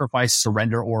sacrifice,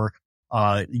 surrender, or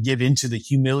give into the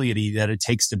humility that it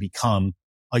takes to become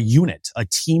a unit, a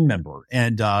team member.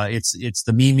 And it's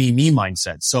the me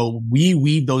mindset. So we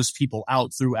weed those people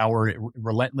out through our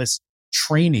relentless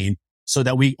training so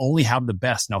that we only have the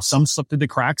best. Now, some slip through the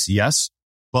cracks, yes,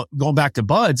 but going back to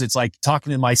BUDS, it's like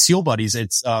talking to my SEAL buddies.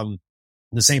 It's the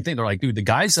same thing. They're like, dude, the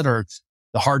guys that are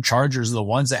the hard chargers are the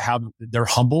ones that they're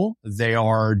humble. They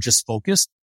are just focused.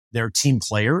 They're team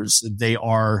players. They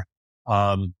are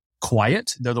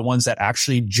quiet. They're the ones that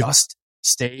actually just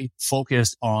stay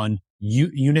focused on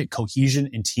unit cohesion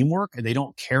and teamwork. They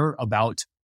don't care about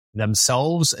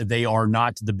themselves. They are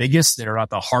not the biggest. They're not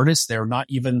the hardest. They're not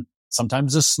even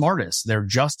sometimes the smartest. They're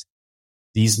just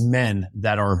these men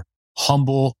that are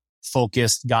humble,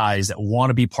 focused guys that want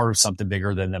to be part of something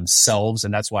bigger than themselves.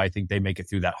 And that's why I think they make it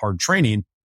through that hard training.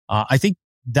 I think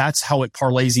that's how it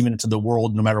parlays even into the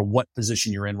world, no matter what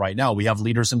position you're in right now. We have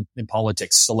leaders in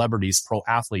politics, celebrities, pro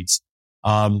athletes,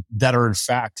 that are in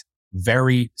fact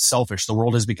very selfish. The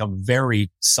world has become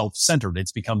very self-centered.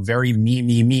 It's become very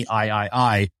me,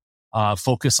 I,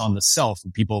 focus on the self.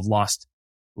 People have lost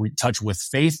touch with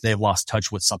faith. They've lost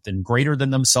touch with something greater than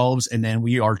themselves. And then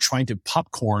we are trying to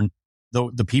popcorn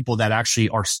the people that actually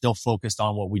are still focused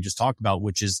on what we just talked about,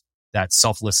 which is that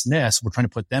selflessness. We're trying to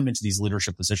put them into these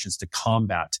leadership positions to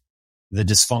combat the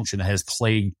dysfunction that has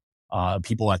plagued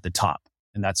people at the top.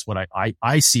 And that's what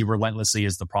I see relentlessly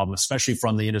as the problem, especially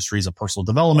from the industries of personal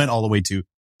development all the way to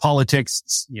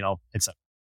politics, etc.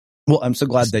 Well, I'm so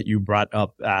glad that you brought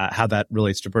up how that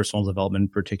relates to personal development in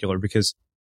particular, because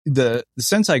the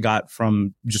sense I got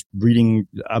from just reading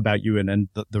about you and then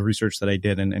the research that I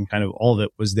did and kind of all of it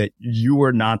was that you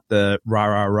were not the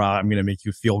rah, I'm going to make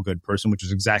you feel good person, which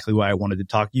is exactly why I wanted to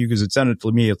talk to you, because it sounded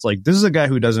to me, it's like, this is a guy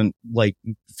who doesn't like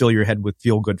fill your head with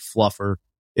feel good fluff or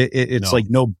it's like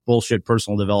no bullshit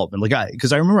personal development. Like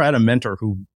because I remember I had a mentor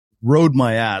who rode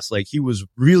my ass. Like he was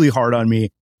really hard on me.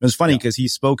 It was funny because he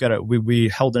spoke at we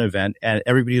held an event and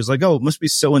everybody was like, oh, it must be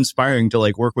so inspiring to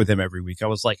like work with him every week. I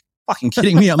was like, fucking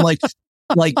kidding me? I'm like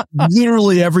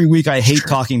literally every week I hate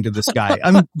talking to this guy.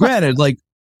 I mean, granted, like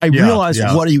I realized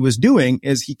what he was doing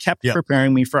is he kept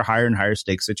preparing me for higher and higher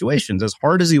stakes situations. As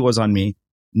hard as he was on me,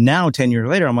 now 10 years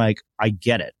later, I'm like, I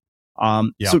get it.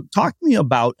 So talk to me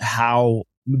about how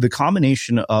the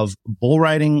combination of bull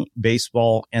riding,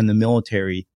 baseball, and the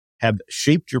military have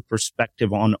shaped your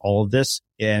perspective on all of this.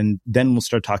 And then we'll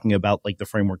start talking about like the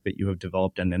framework that you have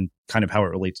developed and then kind of how it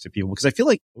relates to people. Because I feel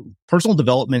like personal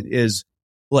development is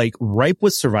like ripe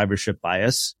with survivorship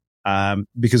bias.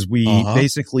 Because we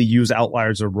basically use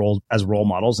outliers as role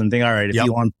models and think, all right, if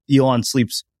Elon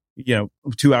sleeps,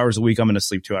 2 hours a week, I'm going to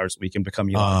sleep 2 hours a week and become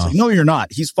Elon. It's like, no, you're not.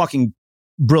 He's fucking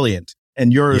brilliant.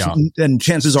 And and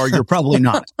chances are you're probably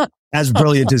not as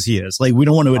brilliant as he is. Like, we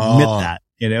don't want to admit that,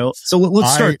 So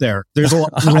let's start there. There's a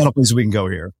lot of places we can go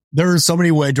here. There are so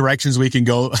many directions we can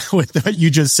go with what you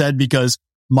just said, because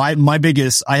my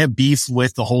biggest, I have beef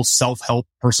with the whole self-help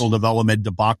personal development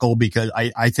debacle, because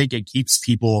I think it keeps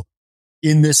people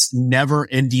in this never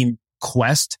ending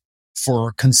quest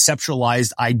for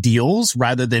conceptualized ideals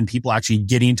rather than people actually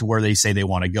getting to where they say they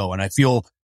want to go. And I feel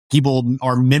people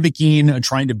are mimicking,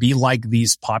 trying to be like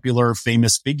these popular,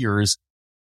 famous figures,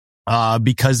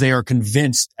 because they are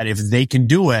convinced that if they can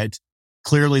do it,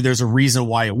 clearly there's a reason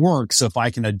why it works. So if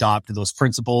I can adopt those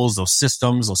principles, those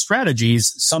systems, those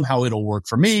strategies, somehow it'll work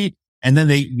for me. And then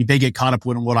they get caught up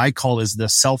in what I call is the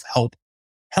self-help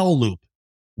hell loop,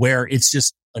 where it's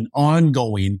just an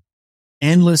ongoing,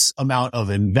 endless amount of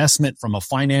investment from a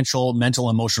financial, mental,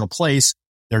 emotional place.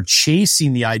 They're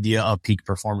chasing the idea of peak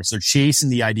performance. They're chasing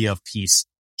the idea of peace,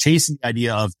 chasing the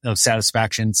idea of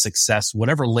satisfaction, success,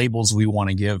 whatever labels we want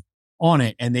to give on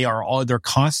it. And they're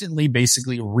constantly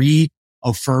basically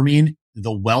reaffirming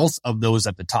the wealth of those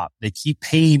at the top. They keep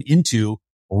paying into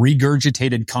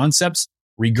regurgitated concepts,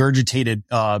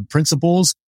 regurgitated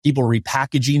principles, people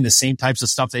repackaging the same types of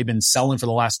stuff they've been selling for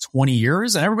the last 20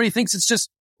 years. And everybody thinks it's just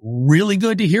really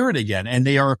good to hear it again. And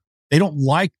they don't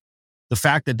like the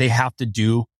fact that they have to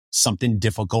do something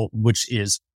difficult, which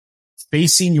is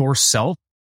facing yourself,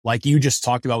 like you just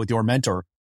talked about with your mentor.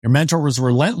 Your mentor was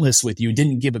relentless with you,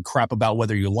 didn't give a crap about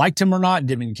whether you liked him or not,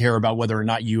 didn't care about whether or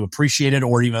not you appreciated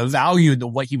or even valued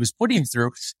what he was putting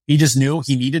through. He just knew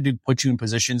he needed to put you in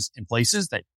positions, in places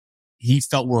that he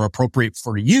felt were appropriate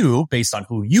for you based on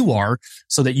who you are,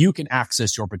 so that you can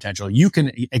access your potential. You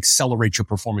can accelerate your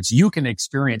performance. You can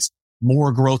experience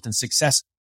more growth and success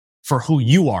for who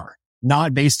you are,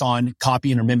 not based on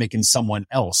copying or mimicking someone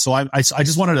else. So I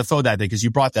just wanted to throw that there because you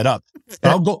brought that up.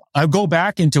 But I'll go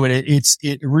back into it.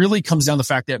 It really comes down to the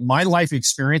fact that my life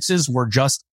experiences were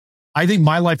I think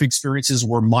my life experiences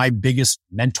were my biggest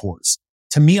mentors.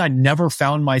 To me, I never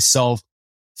found myself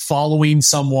following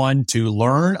someone to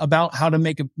learn about how to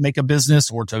make a business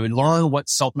or to learn what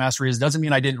self-mastery is. Doesn't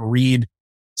mean I didn't read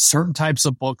certain types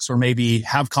of books or maybe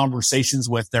have conversations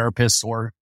with therapists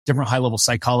or different high-level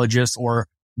psychologists or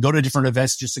go to different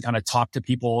events just to kind of talk to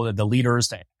people, the leaders,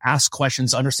 to ask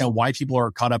questions, understand why people are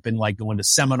caught up in like going to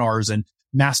seminars and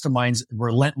masterminds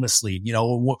relentlessly.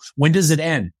 When does it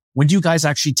end? When do you guys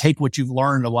actually take what you've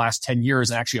learned the last 10 years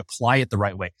and actually apply it the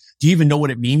right way? Do you even know what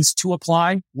it means to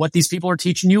apply what these people are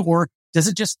teaching you? Or does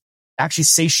it just actually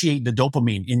satiate the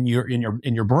dopamine in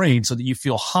your brain so that you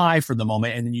feel high for the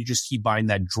moment and then you just keep buying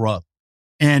that drug?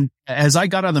 And as I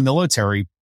got out of the military,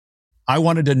 I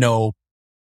wanted to know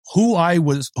who I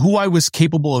was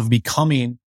capable of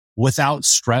becoming without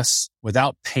stress,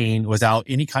 without pain, without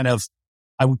any kind of,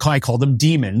 I call them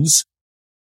demons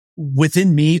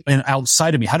within me and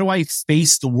outside of me. How do I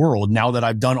face the world now that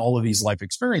I've done all of these life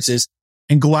experiences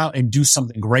and go out and do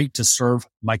something great to serve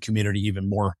my community even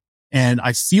more? And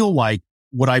I feel like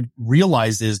what I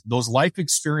realized is those life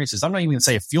experiences, I'm not even going to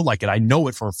say I feel like it. I know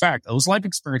it for a fact. Those life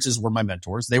experiences were my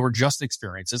mentors. They were just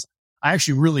experiences. I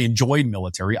actually really enjoyed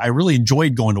military. I really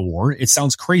enjoyed going to war. It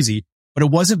sounds crazy, but it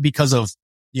wasn't because of,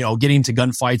 getting to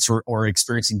gunfights or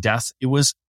experiencing death. It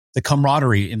was the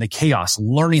camaraderie and the chaos,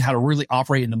 learning how to really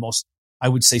operate in the most, I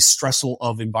would say, stressful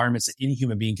of environments that any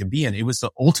human being can be in. It was the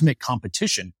ultimate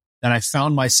competition that I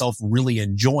found myself really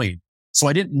enjoying. So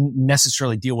I didn't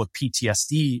necessarily deal with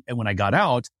PTSD when I got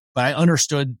out, but I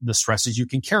understood the stresses you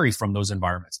can carry from those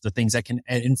environments, the things that can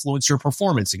influence your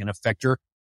performance. It can affect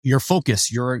your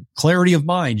focus, your clarity of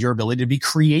mind, your ability to be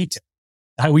creative.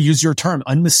 I would use your term,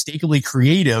 unmistakably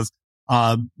creative,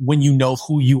 when you know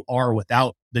who you are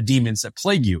without the demons that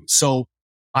plague you. So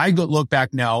I look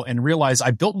back now and realize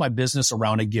I built my business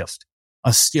around a gift,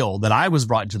 a skill that I was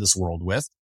brought into this world with,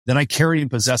 that I carried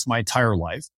and possessed my entire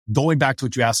life. Going back to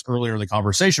what you asked earlier in the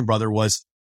conversation, brother, was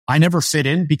I never fit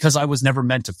in because I was never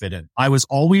meant to fit in. I was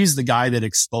always the guy that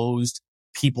exposed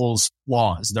people's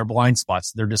flaws, their blind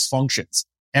spots, their dysfunctions.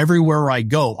 Everywhere I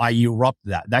go, I erupt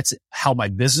that. That's how my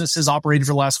business has operated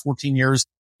for the last 14 years,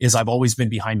 is I've always been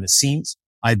behind the scenes.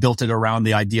 I built it around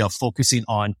the idea of focusing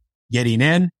on getting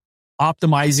in,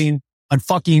 optimizing, and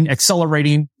fucking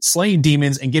accelerating, slaying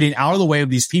demons, and getting out of the way of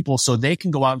these people so they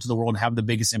can go out into the world and have the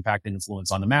biggest impact and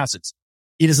influence on the masses.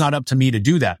 It is not up to me to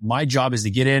do that. My job is to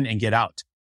get in and get out.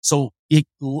 So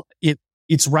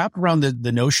it's wrapped around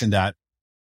the notion that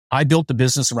I built the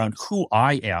business around who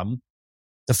I am,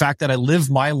 the fact that I live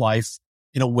my life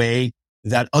in a way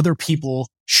that other people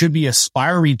should be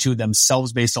aspiring to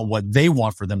themselves based on what they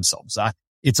want for themselves.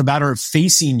 It's a matter of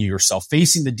facing yourself,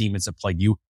 facing the demons that plague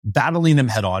you, battling them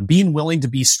head on, being willing to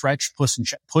be stretched,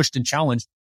 pushed and challenged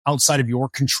outside of your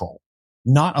control,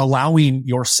 not allowing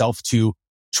yourself to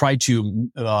try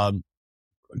to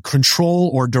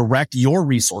control or direct your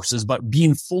resources, but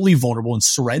being fully vulnerable and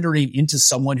surrendering into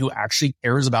someone who actually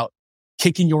cares about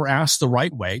kicking your ass the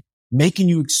right way, making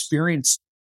you experience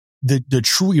the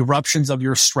true eruptions of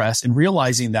your stress, and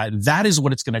realizing that that is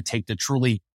what it's going to take to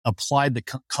truly apply the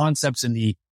concepts and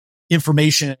the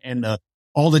information and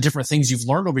all the different things you've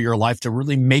learned over your life to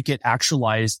really make it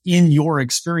actualized in your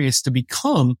experience to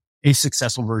become a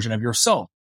successful version of yourself.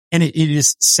 And it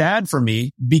is sad for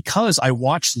me because I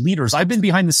watch leaders. I've been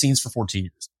behind the scenes for 14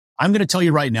 years. I'm going to tell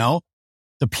you right now,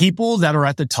 the people that are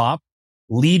at the top,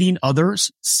 leading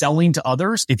others, selling to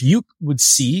others, if you would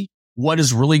see what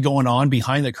is really going on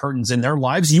behind the curtains in their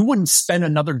lives, you wouldn't spend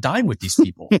another dime with these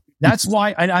people. That's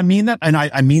why, and I mean that, and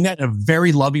I mean that in a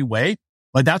very loving way,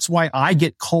 but that's why I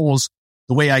get calls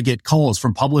the way I get calls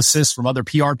from publicists, from other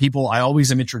PR people. I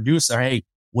always am introduced. Hey,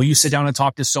 will you sit down and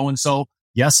talk to so-and-so?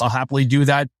 Yes, I'll happily do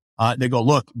that. They go,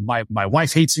 look, my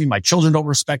wife hates me. My children don't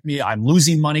respect me. I'm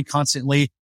losing money constantly.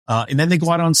 And then they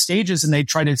go out on stages and they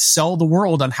try to sell the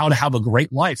world on how to have a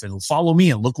great life and follow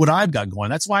me and look what I've got going.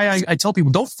 That's why I tell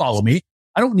people, don't follow me.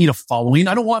 I don't need a following.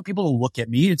 I don't want people to look at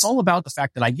me. It's all about the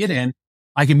fact that I get in.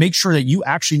 I can make sure that you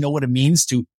actually know what it means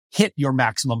to hit your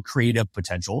maximum creative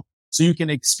potential so you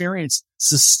can experience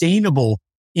sustainable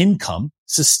income,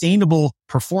 sustainable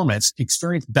performance,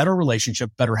 experience better relationship,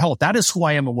 better health. That is who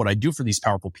I am and what I do for these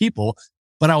powerful people.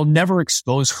 But I'll never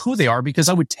expose who they are because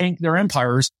I would tank their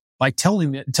empires by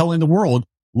telling the world,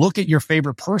 look at your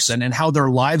favorite person and how their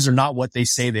lives are not what they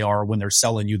say they are when they're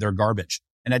selling you their garbage.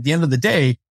 And at the end of the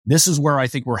day, this is where I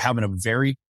think we're having a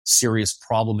very serious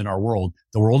problem in our world.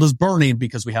 The world is burning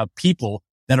because we have people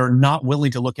that are not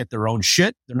willing to look at their own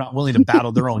shit. They're not willing to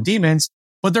battle their own demons,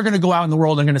 but they're going to go out in the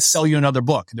world and they're going to sell you another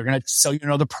book. They're going to sell you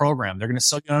another program. They're going to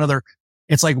sell you another.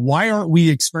 It's like, why aren't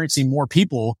we experiencing more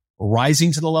people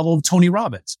rising to the level of Tony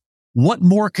Robbins? What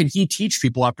more could he teach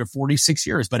people after 46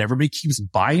 years? But everybody keeps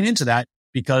buying into that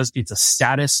because it's a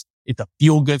status, it's a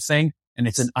feel-good thing, and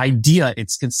it's an idea,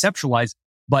 it's conceptualized.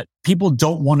 But people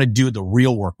don't want to do the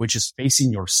real work, which is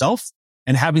facing yourself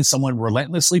and having someone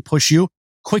relentlessly push you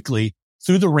quickly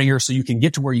through the ringer so you can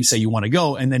get to where you say you want to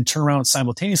go, and then turn around and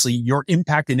simultaneously your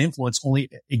impact and influence only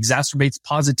exacerbates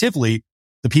positively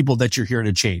the people that you're here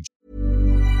to change.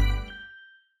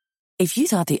 If you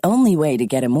thought the only way to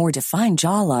get a more defined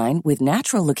jawline with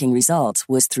natural-looking results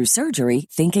was through surgery,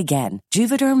 think again.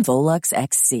 Juvederm Volux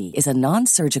XC is a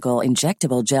non-surgical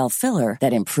injectable gel filler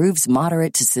that improves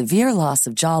moderate to severe loss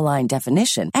of jawline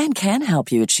definition and can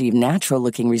help you achieve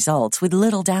natural-looking results with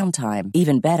little downtime.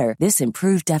 Even better, this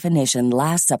improved definition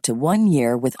lasts up to 1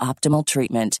 year with optimal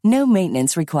treatment. No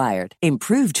maintenance required.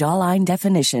 Improve jawline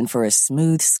definition for a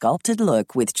smooth, sculpted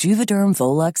look with Juvederm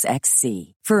Volux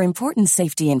XC. For important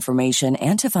safety information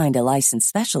and to find a licensed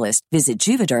specialist, visit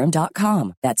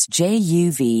Juvederm.com. That's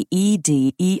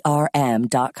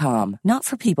JUVEDERM.com. Not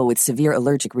for people with severe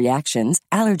allergic reactions,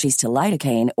 allergies to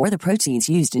lidocaine, or the proteins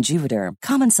used in Juvederm.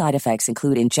 Common side effects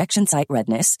include injection site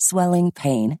redness, swelling,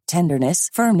 pain,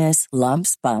 tenderness, firmness,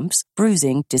 lumps, bumps,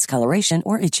 bruising, discoloration,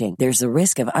 or itching. There's a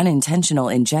risk of unintentional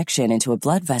injection into a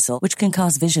blood vessel, which can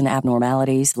cause vision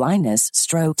abnormalities, blindness,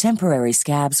 stroke, temporary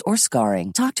scabs, or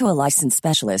scarring. Talk to a licensed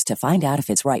specialist to find out if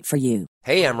it's right for you.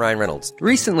 Hey, I'm Ryan Reynolds.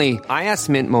 Recently, I asked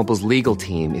Mint Mobile's legal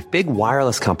team if big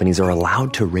wireless companies are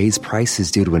allowed to raise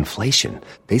prices due to inflation.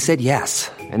 They said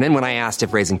yes. And then when I asked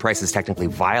if raising prices technically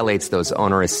violates those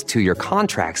onerous 2-year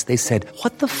contracts, they said,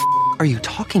 what the f*** are you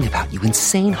talking about, you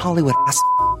insane Hollywood ass f-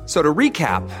 So to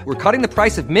recap, we're cutting the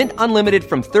price of Mint Unlimited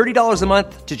from $30 a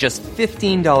month to just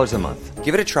 $15 a month.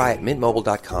 Give it a try at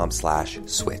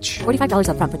mintmobile.com/switch. $45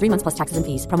 up front for 3 months plus taxes and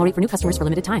fees. Promo rate for new customers for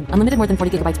limited time. Unlimited more than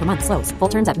 40 gigabytes per month. Slows full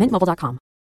terms at mintmobile.com.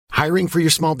 Hiring for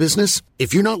your small business?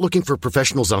 If you're not looking for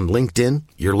professionals on LinkedIn,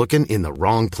 you're looking in the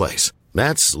wrong place.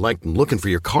 That's like looking for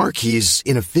your car keys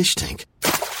in a fish tank.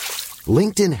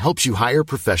 LinkedIn helps you hire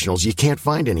professionals you can't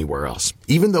find anywhere else,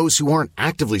 even those who aren't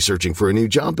actively searching for a new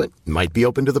job but might be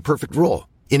open to the perfect role.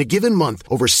 In a given month,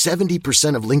 over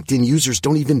 70% of LinkedIn users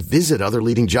don't even visit other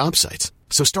leading job sites.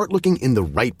 So start looking in the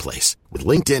right place. With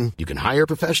LinkedIn, you can hire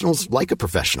professionals like a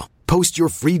professional. Post your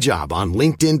free job on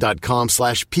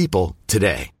linkedin.com/people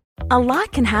today. A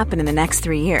lot can happen in the next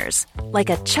 3 years. Like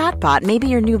a chatbot may be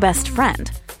your new best friend.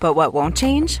 But what won't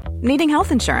change? Needing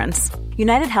health insurance.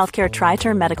 United Healthcare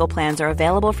Tri-Term Medical Plans are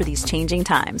available for these changing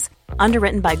times.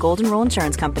 Underwritten by Golden Rule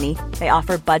Insurance Company, they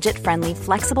offer budget-friendly,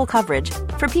 flexible coverage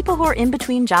for people who are in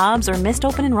between jobs or missed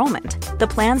open enrollment. The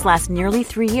plans last nearly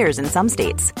 3 years in some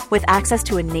states, with access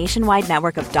to a nationwide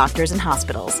network of doctors and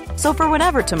hospitals. So for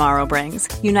whatever tomorrow brings,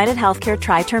 United Healthcare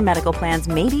Tri-Term Medical Plans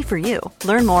may be for you.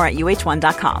 Learn more at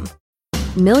uh1.com.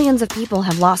 Millions of people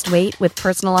have lost weight with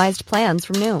personalized plans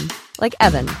from Noom. Like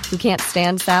Evan, who can't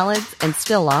stand salads and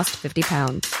still lost 50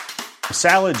 pounds.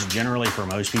 Salads generally for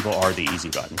most people are the easy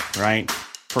button, right?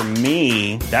 For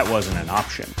me, that wasn't an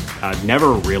option. I never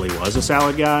really was a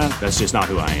salad guy. That's just not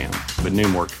who I am. But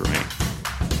Noom worked for me.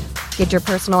 Get your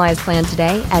personalized plan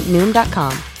today at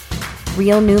Noom.com.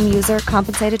 Real Noom user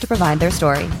compensated to provide their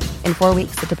story. In 4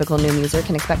 weeks, the typical Noom user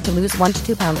can expect to lose 1 to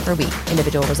 2 pounds per week.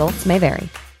 Individual results may vary.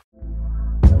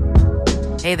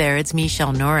 Hey there, it's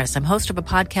Michelle Norris. I'm host of a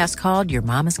podcast called Your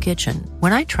Mama's Kitchen.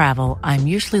 When I travel, I'm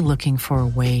usually looking for a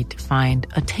way to find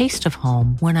a taste of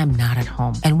home when I'm not at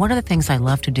home. And one of the things I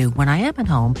love to do when I am at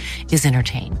home is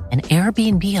entertain. And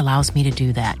Airbnb allows me to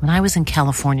do that. When I was in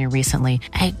California recently,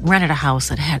 I rented a house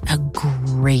that had a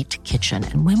great kitchen.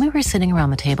 And when we were sitting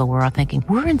around the table, we were all thinking,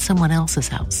 we're in someone else's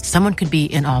house. Someone could be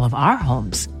in all of our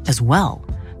homes as well.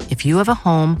 If you have a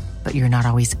home, but you're not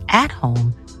always at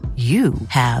home, you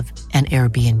have an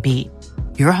Airbnb.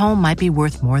 Your home might be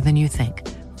worth more than you think.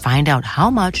 Find out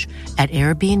how much at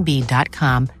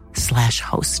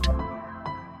airbnb.com/host.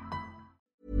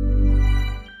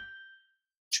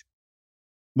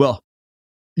 Well,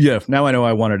 yeah, now I know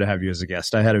I wanted to have you as a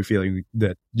guest. I had a feeling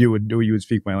that you would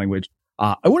speak my language.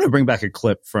 I want to bring back a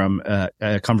clip from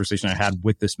a conversation I had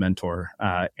with this mentor,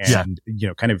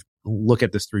 kind of look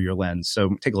at this through your lens.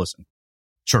 So take a listen.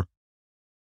 Sure.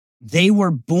 They were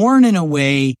born in a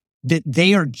way that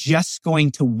they are just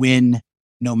going to win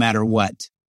no matter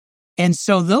what. And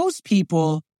so those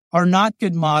people are not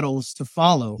good models to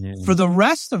follow. Yeah. For the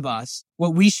rest of us,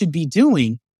 what we should be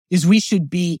doing is we should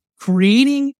be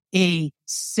creating a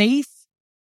safe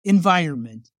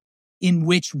environment in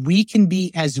which we can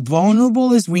be as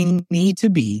vulnerable as we need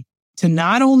to be to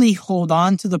not only hold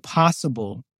on to the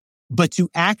possible, but to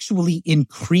actually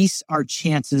increase our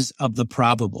chances of the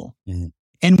probable. Mm-hmm.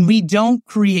 And we don't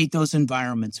create those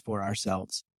environments for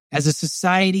ourselves. As a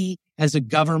society, as a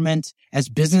government, as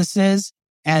businesses,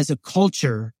 as a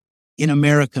culture in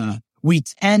America, we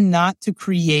tend not to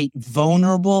create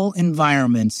vulnerable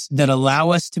environments that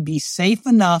allow us to be safe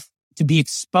enough, to be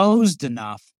exposed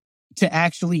enough to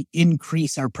actually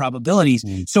increase our probabilities.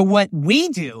 Mm. So what we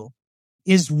do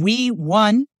is we,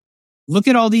 one, look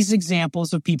at all these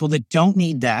examples of people that don't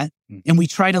need that, and we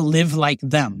try to live like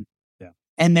them.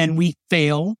 And then we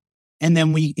fail, and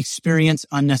then we experience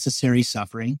unnecessary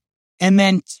suffering. And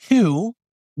then two,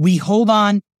 we hold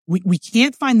on. We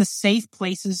can't find the safe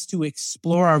places to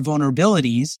explore our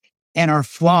vulnerabilities and our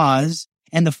flaws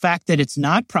and the fact that it's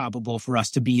not probable for us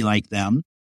to be like them.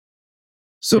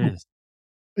 So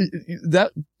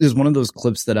that is one of those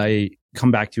clips that I come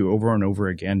back to over and over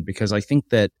again, because I think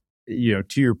that, to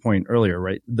your point earlier,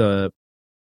 right? The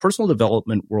personal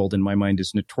development world in my mind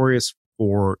is notorious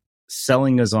for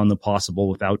selling us on the possible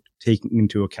without taking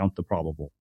into account the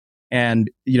probable.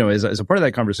 And, as a part of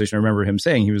that conversation, I remember him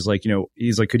saying, he was like,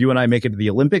 could you and I make it to the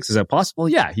Olympics? Is that possible?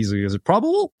 Yeah. He's like, is it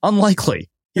probable? Unlikely.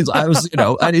 I was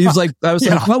like,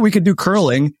 well, we could do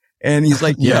curling. And he's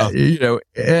like,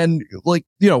 and like,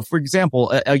 for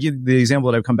example, I'll give the example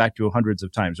that I've come back to hundreds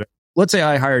of times, right? Let's say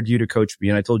I hired you to coach me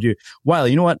and I told you,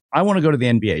 Wylie, you know what? I want to go to the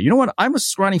NBA. You know what? I'm a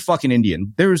scrawny fucking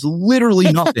Indian. There's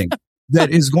literally nothing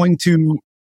that is going to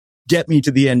get me to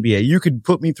the NBA. You could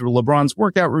put me through LeBron's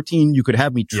workout routine. You could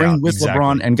have me train with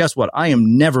LeBron. And guess what? I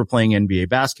am never playing NBA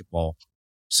basketball.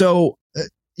 So,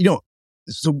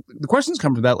 so the questions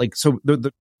come from that. Like, so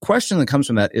the question that comes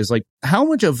from that is like, how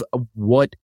much of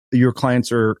what your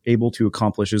clients are able to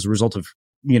accomplish as a result of,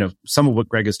 some of what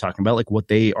Greg is talking about, like what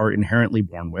they are inherently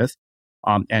born with,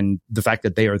 and the fact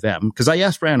that they are them. Cause I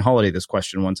asked Ryan Holiday this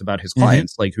question once about his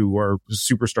clients, like who are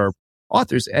superstar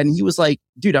authors. And he was like,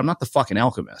 dude, I'm not the fucking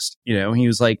alchemist. He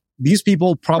was like, these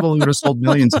people probably would have sold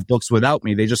millions of books without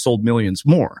me. They just sold millions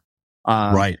more.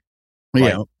 Right. You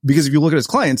know, because if you look at his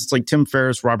clients, it's like Tim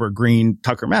Ferriss, Robert Greene,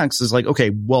 Tucker Max is like, okay,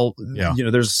 well, you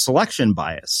know, there's selection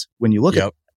bias when you look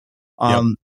at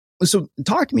it. So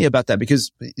talk to me about that,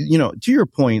 because, you know, to your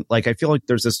point, like, I feel like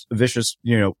there's this vicious,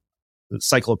 you know,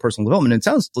 cycle of personal development. And it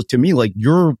sounds to me like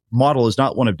your model is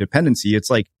not one of dependency. It's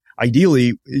like,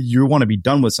 ideally, you want to be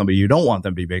done with somebody. You don't want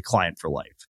them to be a client for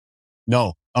life.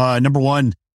 No. Number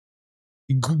one,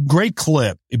 great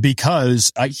clip,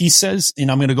 because he says,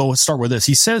 and I'm going to go start with this.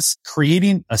 He says,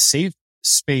 creating a safe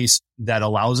space that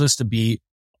allows us to be,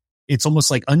 it's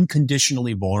almost like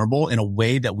unconditionally vulnerable in a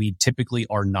way that we typically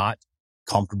are not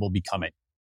comfortable becoming.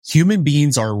 Human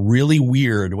beings are really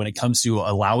weird when it comes to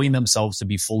allowing themselves to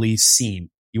be fully seen.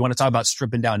 You want to talk about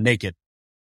stripping down naked.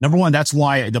 Number one, that's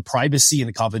why the privacy and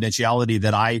the confidentiality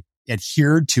that I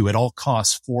adhered to at all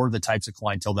costs for the types of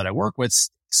clientele that I work with.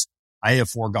 I have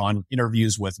foregone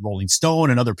interviews with Rolling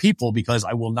Stone and other people because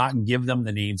I will not give them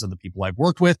the names of the people I've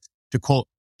worked with to, quote,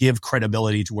 give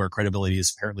credibility to where credibility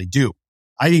is apparently due.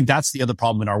 I think that's the other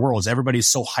problem in our world is everybody's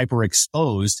so hyper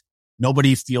exposed.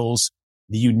 Nobody feels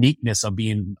the uniqueness of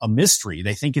being a mystery.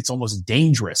 They think it's almost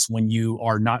dangerous when you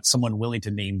are not someone willing to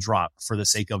name drop for the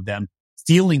sake of them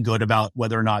feeling good about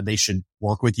whether or not they should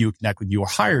work with you, connect with you, or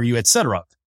hire you, etc.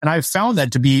 And I've found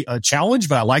that to be a challenge,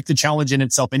 but I like the challenge in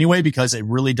itself anyway, because it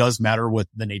really does matter with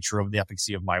the nature of the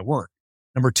efficacy of my work.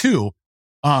 Number two,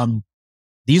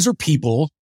 these are people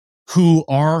who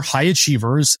are high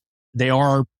achievers. They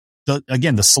are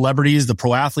the celebrities, the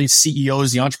pro athletes,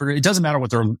 CEOs, the entrepreneurs. It doesn't matter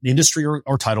what their industry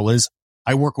or title is.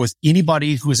 I work with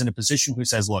anybody who is in a position who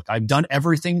says, look, I've done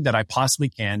everything that I possibly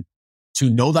can to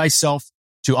know thyself,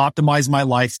 to optimize my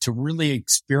life, to really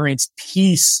experience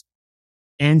peace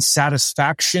and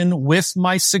satisfaction with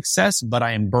my success, but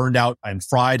I am burned out. I'm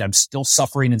fried. I'm still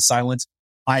suffering in silence.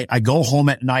 I go home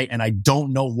at night and I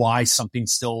don't know why something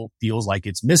still feels like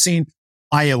it's missing.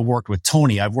 I have worked with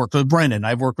Tony. I've worked with Brendan.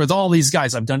 I've worked with all these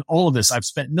guys. I've done all of this. I've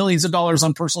spent millions of dollars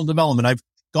on personal development. I've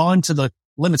gone to the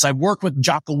limits. I've worked with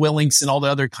Jocko Willink and all the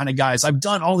other kind of guys. I've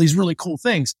done all these really cool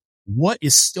things. What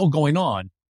is still going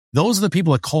on? Those are the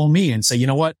people that call me and say, you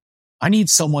know what? I need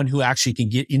someone who actually can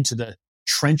get into the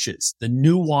trenches, the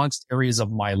nuanced areas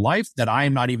of my life that I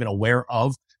am not even aware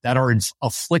of, that are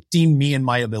afflicting me and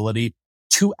my ability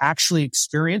to actually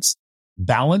experience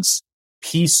balance,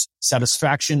 peace,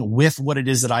 satisfaction with what it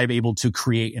is that I'm able to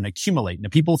create and accumulate. Now,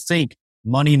 people think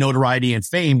money, notoriety, and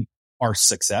fame are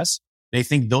success. They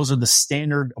think those are the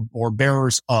standard or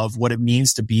bearers of what it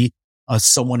means to be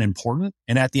someone important.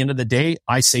 And at the end of the day,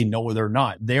 I say no, they're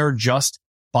not. They're just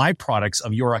byproducts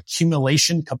of your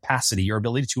accumulation capacity, your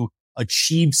ability to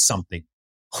achieve something.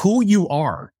 Who you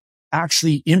are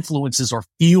actually influences or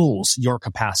fuels your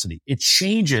capacity. It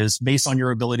changes based on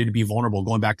your ability to be vulnerable,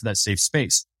 going back to that safe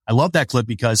space. I love that clip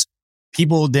because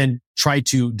people then try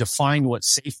to define what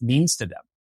safe means to them.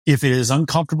 If it is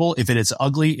uncomfortable, if it is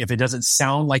ugly, if it doesn't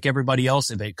sound like everybody else,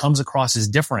 if it comes across as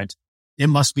different, it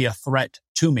must be a threat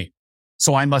to me.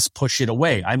 So I must push it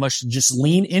away. I must just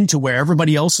lean into where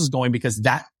everybody else is going because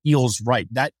that feels right.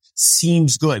 That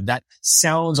seems good. That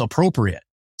sounds appropriate.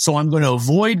 So I'm going to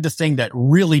avoid the thing that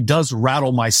really does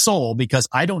rattle my soul because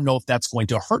I don't know if that's going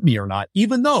to hurt me or not,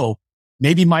 even though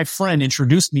maybe my friend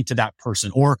introduced me to that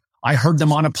person or I heard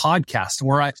them on a podcast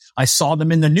or I saw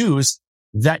them in the news.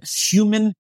 That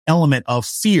human element of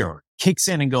fear kicks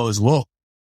in and goes, whoa,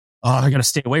 I got to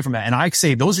stay away from that. And I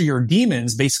say those are your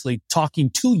demons basically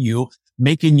talking to you,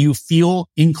 making you feel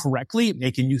incorrectly,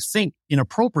 making you think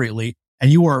inappropriately.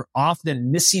 And you are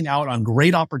often missing out on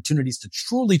great opportunities to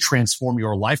truly transform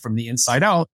your life from the inside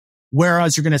out.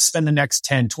 Whereas you're going to spend the next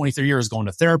 10, 20, 30 years going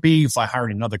to therapy, if I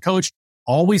hired another coach,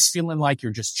 always feeling like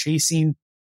you're just chasing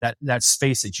that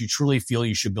space that you truly feel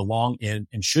you should belong in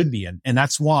and should be in. And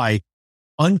that's why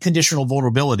unconditional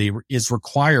vulnerability is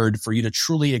required for you to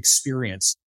truly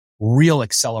experience real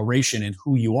acceleration in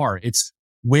who you are. It's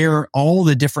where all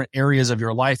the different areas of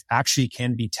your life actually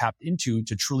can be tapped into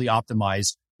to truly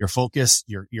optimize your focus,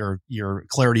 your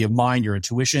clarity of mind, your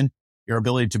intuition, your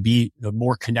ability to be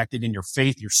more connected in your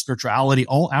faith, your spirituality,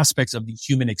 all aspects of the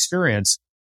human experience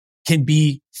can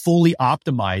be fully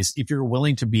optimized if you're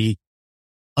willing to be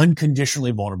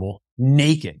unconditionally vulnerable,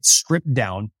 naked, stripped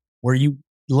down, where you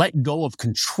let go of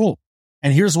control.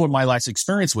 And here's what my life's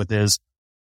experience with is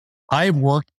I've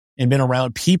worked and been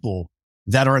around people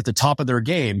that are at the top of their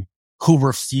game who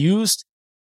refused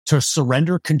to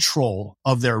surrender control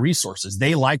of their resources.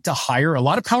 They like to hire, a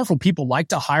lot of powerful people like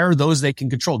to hire those they can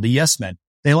control, the yes men.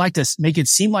 They like to make it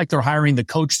seem like they're hiring the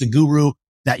coach, the guru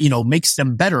that, makes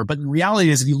them better. But the reality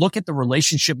is, if you look at the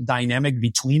relationship dynamic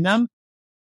between them,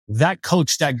 that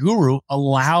coach, that guru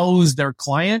allows their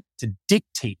client to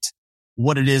dictate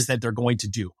what it is that they're going to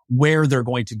do, where they're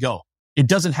going to go. It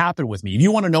doesn't happen with me. If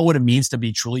you want to know what it means to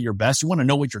be truly your best, you want to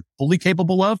know what you're fully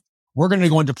capable of, we're going to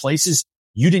go into places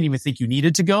you didn't even think you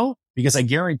needed to go, because I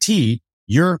guarantee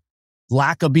your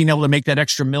lack of being able to make that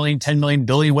extra million, 10 million,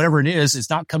 billion, whatever it is, it's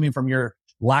not coming from your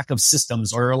lack of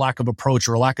systems or a lack of approach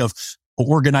or a lack of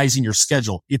organizing your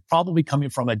schedule. It's probably coming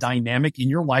from a dynamic in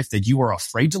your life that you are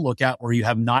afraid to look at, or you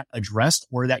have not addressed,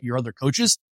 or that your other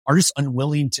coaches are just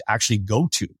unwilling to actually go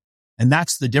to. And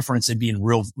that's the difference in being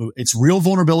real. It's real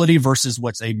vulnerability versus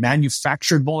what's a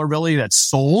manufactured vulnerability that's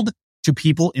sold to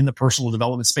people in the personal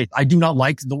development space. I do not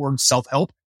like the word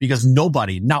self-help, because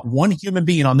nobody, not one human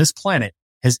being on this planet,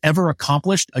 has ever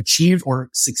accomplished, achieved, or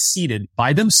succeeded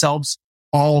by themselves,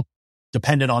 all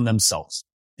dependent on themselves.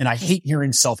 And I hate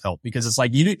hearing self-help, because it's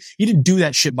like you didn't do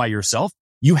that shit by yourself.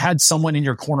 You had someone in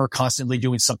your corner constantly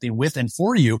doing something with and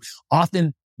for you,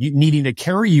 often needing to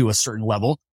carry you a certain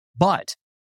level. But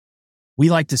we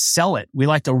like to sell it. We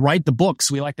like to write the books.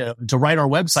 We like to write our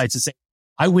websites and say,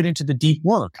 I went into the deep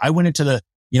work. I went into the,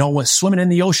 swimming in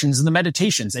the oceans and the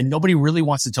meditations, and nobody really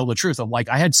wants to tell the truth. I'm like,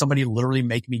 I had somebody literally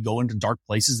make me go into dark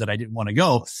places that I didn't want to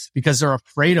go, because they're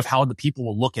afraid of how the people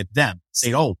will look at them.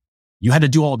 Say, oh, you had to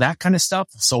do all that kind of stuff,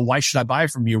 so why should I buy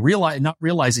from you? Not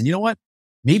realizing, you know what?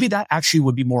 Maybe that actually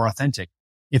would be more authentic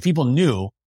if people knew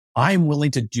I'm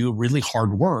willing to do really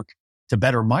hard work to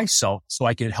better myself so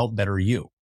I can help better you.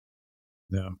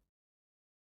 Yeah.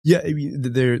 Yeah. I mean,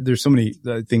 there's so many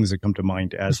things that come to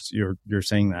mind as you're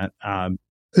saying that.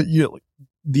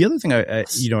 The other thing I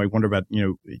wonder about,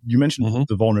 you mentioned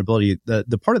the vulnerability.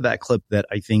 The part of that clip that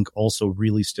I think also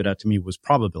really stood out to me was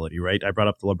probability, right? I brought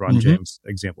up the LeBron James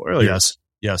example earlier.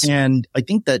 Yes. And I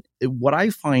think that what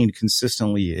I find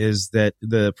consistently is that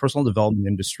the personal development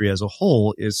industry as a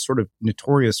whole is sort of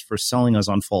notorious for selling us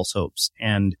on false hopes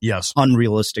and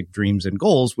unrealistic dreams and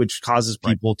goals, which causes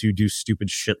people to do stupid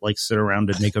shit like sit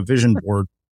around and make a vision board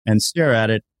and stare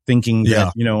at it, thinking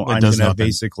that, I'm going to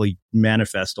basically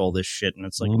manifest all this shit. And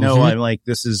it's like, no, I'm like,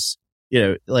 this is,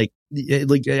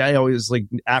 I always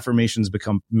affirmations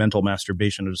become mental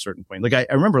masturbation at a certain point. Like I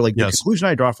remember the conclusion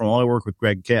I draw from all I work with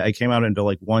Greg, I came out into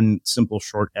one simple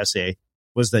short essay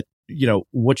was that,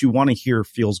 what you want to hear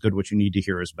feels good. What you need to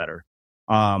hear is better.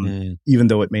 Even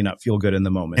though it may not feel good in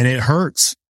the moment. And it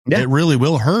hurts. Yeah. It really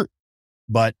will hurt.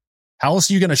 But how else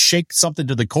are you going to shake something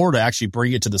to the core to actually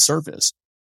bring it to the surface?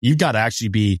 You've got to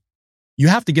actually you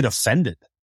have to get offended.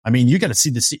 I mean, you got to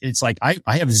see this. It's like, I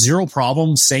have zero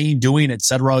problem saying, doing,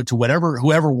 etc. to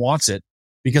whoever wants it,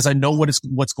 because I know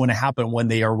what's going to happen when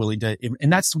they are willing to.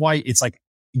 And that's why it's like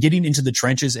getting into the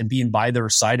trenches and being by their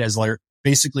side as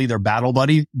basically their battle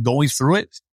buddy going through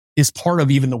it is part of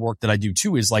even the work that I do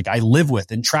too, is like I live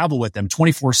with and travel with them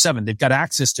 24/7. They've got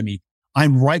access to me.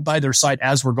 I'm right by their side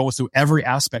as we're going through every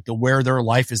aspect of where their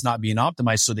life is not being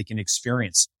optimized so they can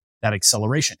experience that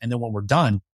acceleration. And then when we're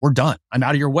done, we're done. I'm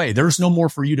out of your way. There's no more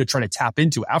for you to try to tap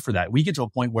into after that. We get to a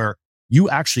point where you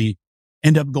actually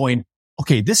end up going,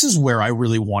 okay, this is where I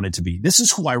really wanted to be. This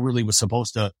is who I really was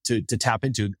supposed to tap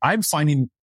into. I'm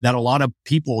finding that a lot of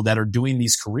people that are doing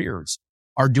these careers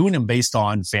are doing them based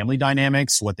on family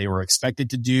dynamics, what they were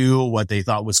expected to do, what they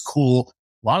thought was cool.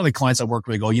 A lot of the clients I work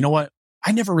with go, you know what?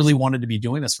 I never really wanted to be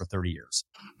doing this for 30 years.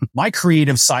 My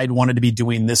creative side wanted to be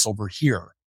doing this over here.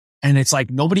 And it's like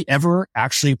nobody ever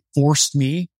actually forced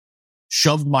me,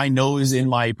 shoved my nose in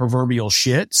my proverbial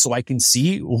shit so I can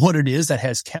see what it is that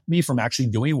has kept me from actually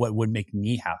doing what would make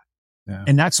me happy. Yeah.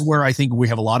 And that's where I think we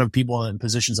have a lot of people in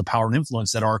positions of power and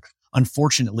influence that are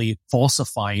unfortunately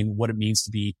falsifying what it means to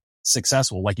be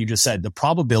successful. Like you just said, the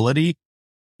probability,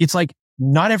 it's like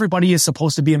not everybody is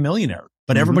supposed to be a millionaire,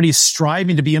 but everybody is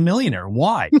striving to be a millionaire.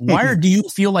 Why? Why do you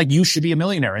feel like you should be a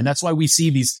millionaire? And that's why we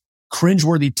see these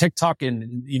cringeworthy TikTok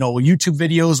and, YouTube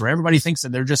videos where everybody thinks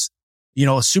that they're just, a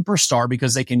superstar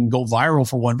because they can go viral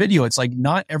for one video. It's like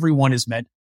not everyone is meant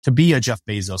to be a Jeff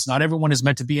Bezos. Not everyone is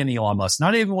meant to be an Elon Musk.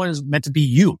 Not everyone is meant to be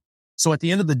you. So at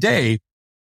the end of the day,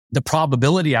 the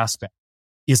probability aspect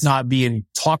is not being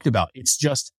talked about. It's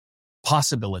just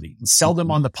possibility. Sell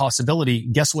them on the possibility.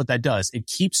 Guess what that does? It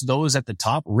keeps those at the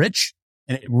top rich,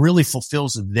 and it really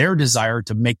fulfills their desire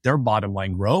to make their bottom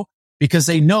line grow, because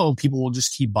they know people will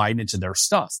just keep buying into their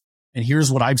stuff. And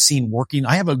here's what I've seen working.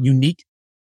 I have a unique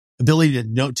ability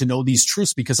to know these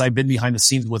truths because I've been behind the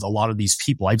scenes with a lot of these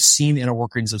people. I've seen inner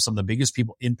workings of some of the biggest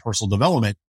people in personal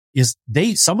development.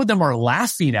 Some of them are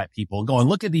laughing at people going,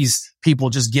 look at these people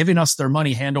just giving us their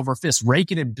money hand over fist,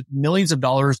 raking in millions of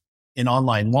dollars in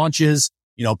online launches,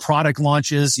 product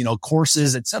launches,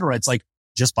 courses, etc. It's like,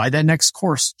 just buy that next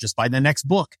course, just buy the next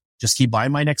book, Just keep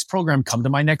buying my next program, come to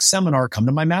my next seminar, come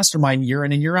to my mastermind year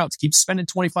in and year out. Keep spending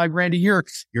 25 grand a year.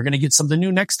 You're going to get something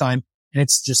new next time. And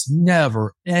it's just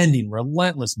never ending,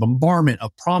 relentless bombardment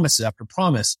of promise after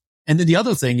promise. And then the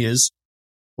other thing is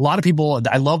a lot of people,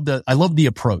 I love the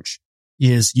approach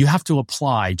is you have to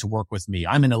apply to work with me.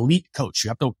 I'm an elite coach. You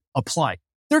have to apply.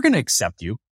 They're going to accept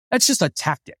you. That's just a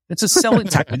tactic. That's a selling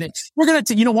tactic. We're going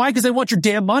to, you know why? Because they want your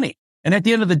damn money. And at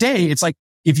the end of the day, it's like,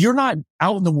 if you're not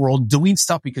out in the world doing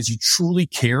stuff because you truly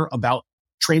care about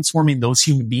transforming those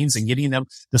human beings and getting them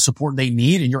the support they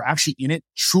need, and you're actually in it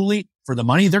truly for the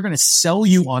money, they're going to sell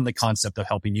you on the concept of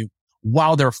helping you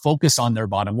while they're focused on their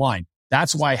bottom line.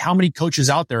 That's why how many coaches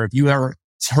out there, if you ever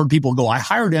heard people go, I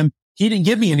hired him, he didn't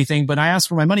give me anything, but I asked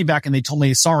for my money back and they told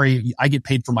me, sorry, I get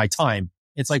paid for my time.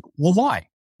 It's like, well, why?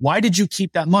 Why did you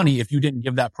keep that money if you didn't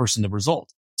give that person the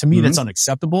result? To me, that's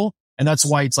unacceptable. And that's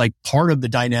why it's like part of the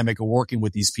dynamic of working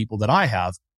with these people that I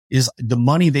have is the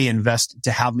money they invest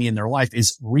to have me in their life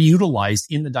is reutilized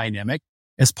in the dynamic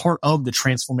as part of the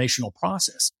transformational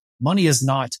process. Money is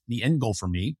not the end goal for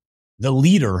me. The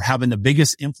leader having the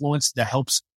biggest influence that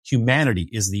helps humanity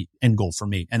is the end goal for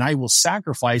me. And I will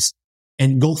sacrifice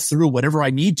and go through whatever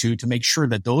I need to make sure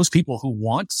that those people who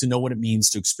want to know what it means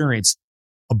to experience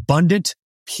abundant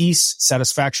peace,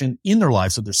 satisfaction in their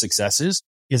lives of their successes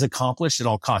is accomplished at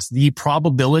all costs. The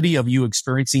probability of you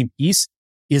experiencing peace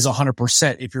is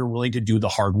 100% if you're willing to do the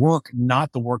hard work,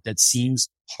 not the work that seems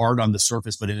hard on the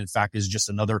surface, but in fact is just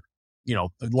another,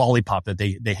 lollipop that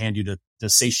they hand you to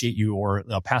satiate you or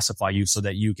pacify you so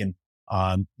that you can,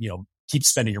 keep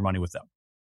spending your money with them.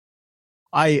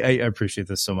 I appreciate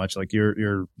this so much. Like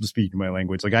you're speaking my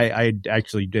language. Like I've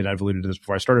alluded to this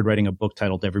before. I started writing a book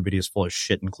titled Everybody is Full of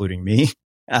Shit, Including Me.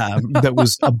 That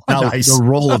was about the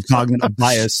role of cognitive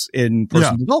bias in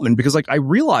personal development, because like I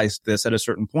realized this at a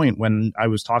certain point when I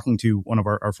was talking to one of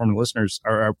our former listeners,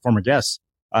 our former guests,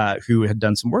 who had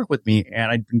done some work with me,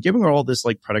 and I'd been giving her all this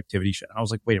like productivity shit. And I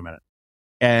was like, wait a minute.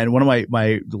 And one of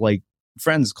my like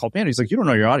friends called me and he's like, you don't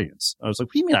know your audience. I was like,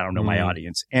 what do you mean I don't know my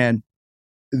audience? And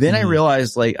then I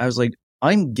realized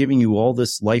I'm giving you all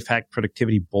this life hack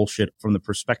productivity bullshit from the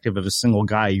perspective of a single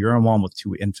guy. You're a mom with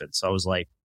 2 infants. So I was like,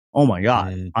 oh my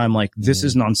God. I'm like, this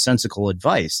is nonsensical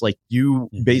advice. Like you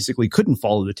basically couldn't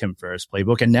follow the Tim Ferriss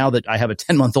playbook. And now that I have a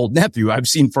 10-month-old nephew, I've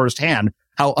seen firsthand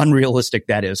how unrealistic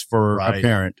that is for a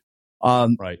parent.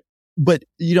 But,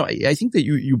 I think that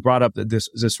you brought up this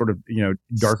sort of,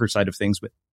 darker side of things.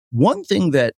 But one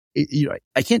thing that,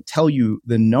 I can't tell you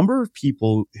the number of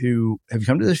people who have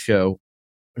come to the show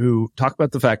who talk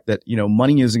about the fact that,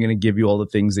 money isn't going to give you all the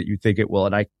things that you think it will.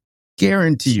 And I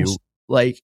guarantee you,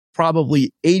 like,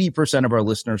 probably 80% of our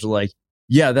listeners are like,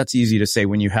 yeah, that's easy to say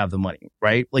when you have the money,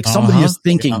 right? Like somebody is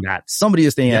thinking that. Somebody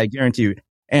is thinking, I guarantee you.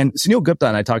 And Sunil Gupta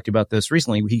and I talked about this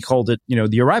recently. He called it,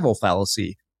 the arrival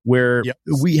fallacy, where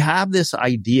we have this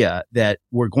idea that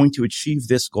we're going to achieve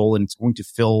this goal and it's going to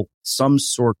fill some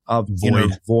sort of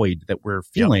void that we're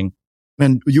feeling.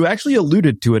 And you actually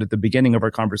alluded to it at the beginning of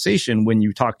our conversation when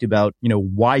you talked about,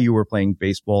 why you were playing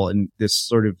baseball and this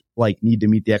sort of like need to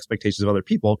meet the expectations of other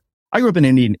people. I grew up in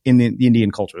the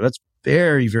Indian culture. That's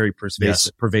very, very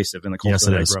pervasive in the culture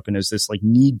that I grew up in, is this like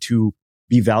need to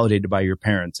be validated by your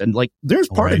parents. And like, there's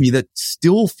part of me that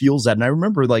still feels that. And I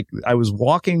remember like I was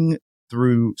walking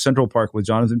through Central Park with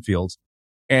Jonathan Fields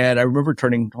and I remember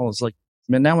turning, I was like,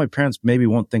 man, now my parents maybe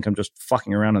won't think I'm just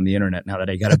fucking around on the internet now that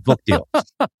I got a book deal.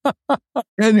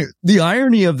 And the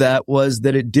irony of that was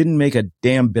that it didn't make a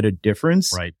damn bit of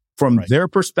difference. From their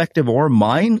perspective or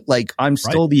mine. Like I'm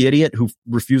still the idiot who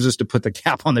refuses to put the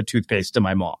cap on the toothpaste to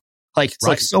my mom. Like, it's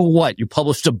like, so what? You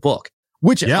published a book,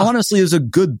 which honestly is a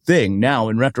good thing. Now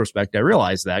in retrospect, I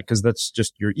realize that because that's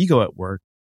just your ego at work.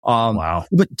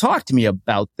 But talk to me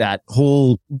about that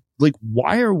whole, like,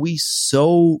 why are we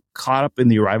so caught up in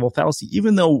the arrival fallacy,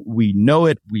 even though we know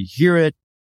it, we hear it,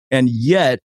 and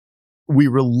yet we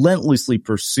relentlessly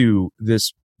pursue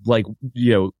this, like,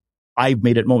 I've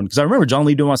made it moment. Because I remember John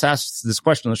Lee Dumas asked this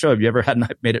question on the show, have you ever had an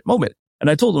I've made it moment? And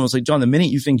I told him, I was like, John, the minute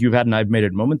you think you've had an I've made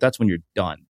it moment, that's when you're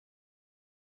done.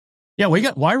 Yeah,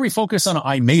 why are we focused on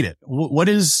I made it?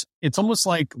 It's almost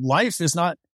like life is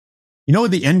not,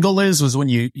 what the end goal was when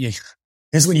you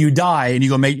die and you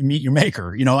go meet your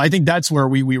maker. I think that's where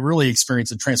we really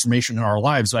experience a transformation in our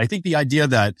lives. But I think the idea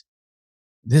that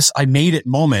this I made it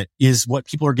moment is what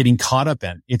people are getting caught up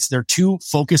in. They're too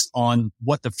focused on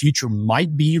what the future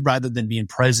might be rather than being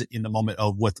present in the moment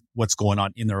of what's going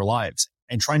on in their lives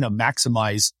and trying to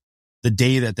maximize the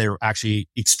day that they're actually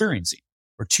experiencing.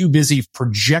 We're too busy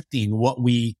projecting what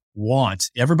we want.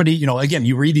 Everybody, again,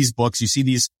 you read these books, you see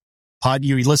these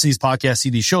you listen to these podcasts, see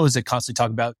these shows that constantly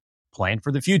talk about plan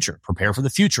for the future, prepare for the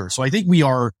future. So I think we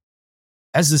are,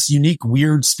 as this unique,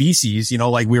 weird species,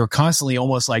 like we are constantly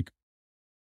almost like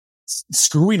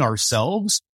screwing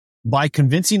ourselves by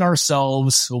convincing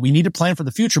ourselves, well, we need to plan for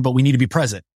the future, but we need to be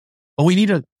present. But we need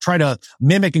to try to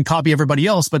mimic and copy everybody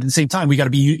else. But at the same time, we got to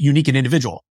be unique and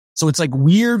individual. So it's like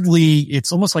weirdly,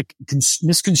 it's almost like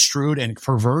misconstrued and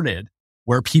perverted,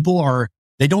 where people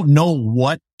they don't know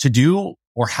what to do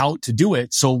or how to do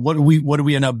it. So what do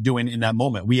we end up doing in that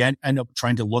moment? We end up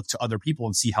trying to look to other people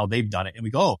and see how they've done it. And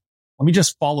we go, oh, let me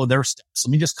just follow their steps.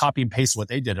 Let me just copy and paste what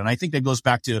they did. And I think that goes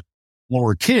back to when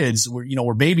we're kids,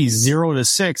 we're babies 0 to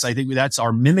 6. I think that's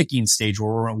our mimicking stage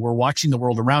where we're watching the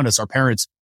world around us, our parents,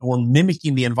 and we're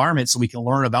mimicking the environment so we can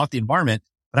learn about the environment.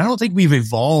 But I don't think we've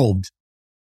evolved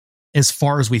as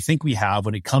far as we think we have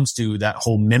when it comes to that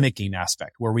whole mimicking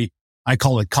aspect, where I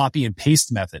call it copy and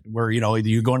paste method, where,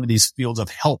 you go into these fields of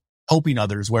helping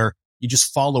others, where you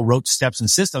just follow rote steps and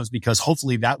systems, because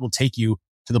hopefully that will take you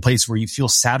to the place where you feel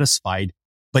satisfied,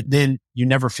 but then you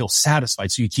never feel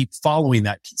satisfied. So you keep following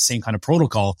that same kind of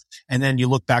protocol. And then you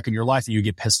look back in your life and you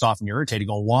get pissed off and you're irritated,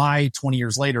 going, why 20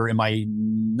 years later am I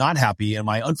not happy? Am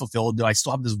I unfulfilled? Do I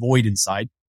still have this void inside?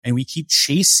 And we keep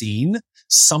chasing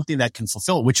something that can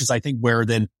fulfill it, which is, I think, where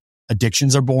then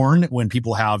addictions are born. When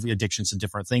people have addictions to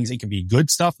different things, it can be good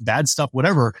stuff, bad stuff,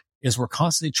 whatever, is we're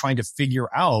constantly trying to figure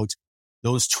out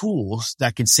those tools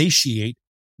that can satiate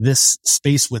this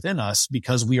space within us,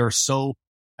 because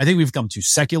I think we've become too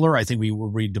secular. I think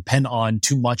we depend on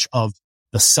too much of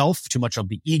the self, too much of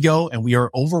the ego, and we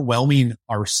are overwhelming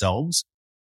ourselves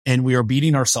and we are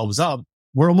beating ourselves up.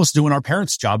 We're almost doing our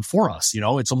parents' job for us.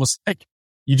 It's almost like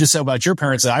you just said about your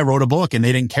parents that I wrote a book and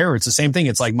they didn't care. It's the same thing.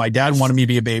 It's like my dad wanted me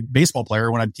to be a baseball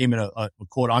player when I became a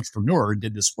quote entrepreneur and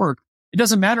did this work. It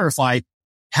doesn't matter if I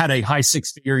had a high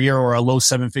 6-figure year or a low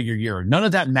 7-figure year. None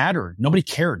of that mattered. Nobody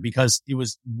cared, because it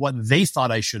was what they thought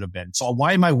I should have been. So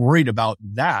why am I worried about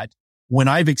that when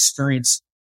I've experienced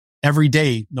every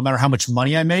day, no matter how much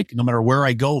money I make, no matter where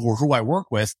I go or who I work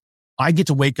with, I get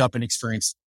to wake up and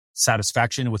experience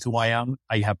satisfaction with who I am.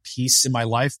 I have peace in my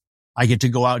life. I get to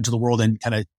go out into the world and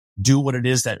kind of do what it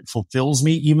is that fulfills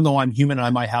me. Even though I'm human and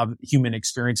I might have human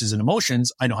experiences and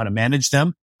emotions, I know how to manage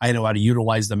them. I know how to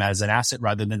utilize them as an asset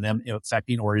rather than them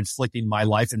affecting or inflicting my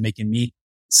life and making me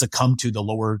succumb to the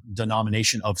lower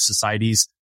denomination of society's,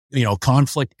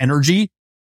 conflict energy.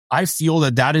 I feel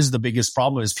that is the biggest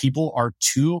problem, is people are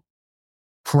too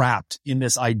trapped in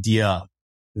this idea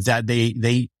that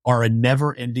they are a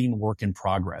never ending work in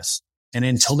progress. And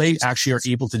until they actually are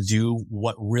able to do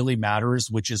what really matters,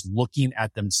 which is looking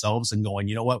at themselves and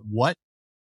going, what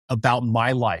about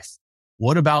my life?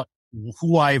 What about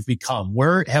who I've become?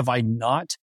 Where have I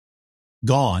not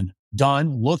done,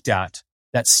 looked at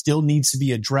that still needs to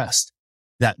be addressed?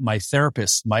 That my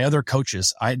therapist, my other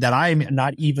coaches, that I'm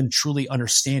not even truly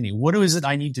understanding. What is it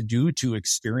I need to do to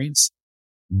experience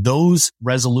those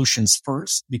resolutions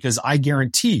first? Because I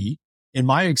guarantee, in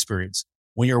my experience,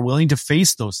 when you're willing to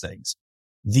face those things,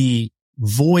 the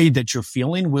void that you're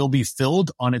feeling will be filled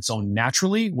on its own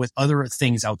naturally with other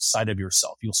things outside of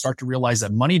yourself. You'll start to realize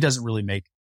that money doesn't really make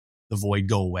the void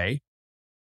go away.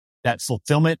 That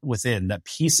fulfillment within, that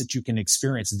peace that you can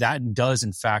experience, that does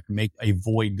in fact make a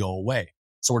void go away.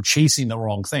 So we're chasing the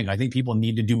wrong thing. I think people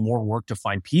need to do more work to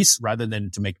find peace rather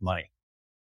than to make money.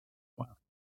 Wow.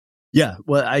 Yeah.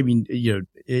 Well, I mean,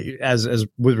 as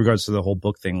with regards to the whole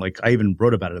book thing, like I even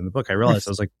wrote about it in the book. I realized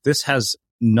I was like, this has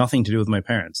nothing to do with my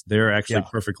parents. They're actually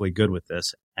perfectly good with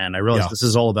this. And I realized this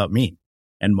is all about me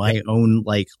and my own,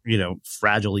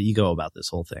 fragile ego about this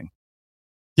whole thing.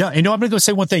 Yeah. I'm going to go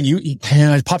say one thing.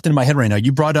 It popped into my head right now.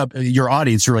 You brought up your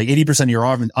audience. You're like 80% of your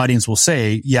audience will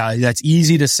say, yeah, that's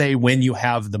easy to say when you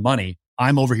have the money.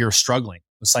 I'm over here struggling.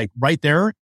 It's like right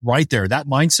there, that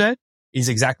mindset is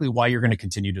exactly why you're going to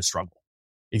continue to struggle.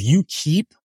 If you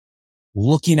keep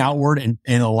looking outward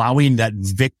and allowing that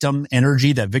victim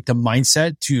energy, that victim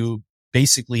mindset to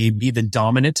basically be the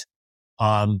dominant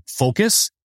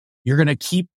focus, you're going to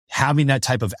keep having that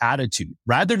type of attitude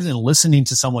rather than listening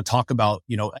to someone talk about,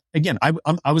 again,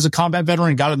 I was a combat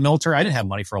veteran, got in the military. I didn't have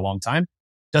money for a long time.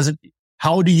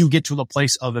 How do you get to the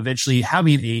place of eventually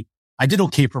having I did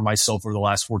okay for myself over the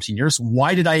last 14 years.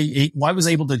 Why was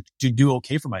I able to do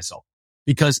okay for myself?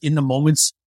 Because in the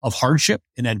moments of hardship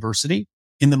and adversity,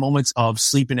 in the moments of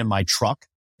sleeping in my truck,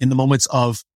 in the moments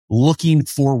of looking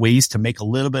for ways to make a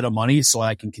little bit of money so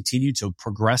I can continue to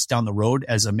progress down the road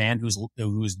as a man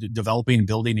who's developing,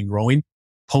 building, and growing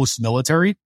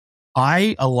post-military,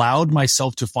 I allowed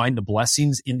myself to find the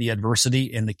blessings in the adversity,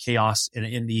 in the chaos, and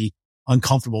in the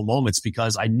uncomfortable moments,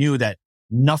 because I knew that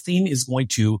nothing is going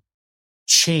to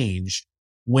change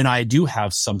when I do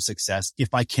have some success,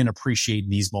 if I can appreciate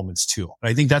these moments too.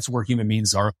 I think that's where human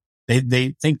beings are.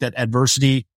 They think that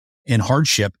adversity and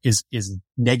hardship is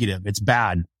negative. It's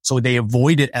bad. So they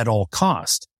avoid it at all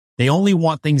cost. They only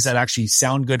want things that actually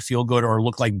sound good, feel good, or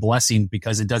look like blessing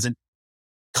because it doesn't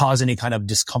cause any kind of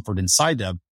discomfort inside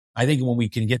them. I think when we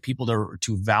can get people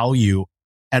to value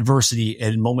adversity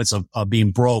and moments of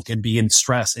being broke and being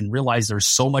stressed and realize there's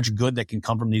so much good that can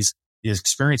come from these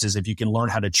experiences. If you can learn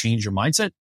how to change your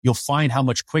mindset, you'll find how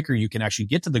much quicker you can actually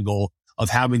get to the goal of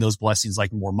having those blessings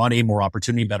like more money, more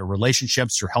opportunity, better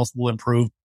relationships. Your health will improve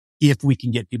if we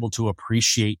can get people to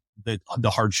appreciate the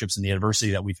hardships and the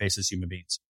adversity that we face as human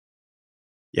beings.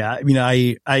 Yeah. I mean,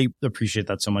 I appreciate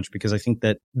that so much because I think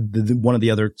that one of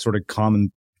the other sort of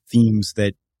common themes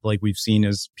that like we've seen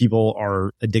is people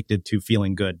are addicted to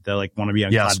feeling good. They like want to be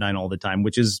on Cloud 9 all the time,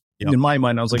 which is in my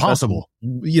mind, I was like, impossible.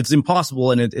 It's impossible.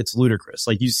 And it's ludicrous.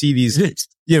 Like you see these,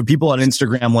 people on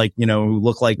Instagram, like, who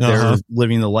look like they're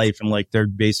living the life and like they're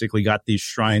basically got these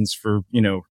shrines for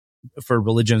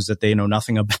religions that they know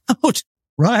nothing about.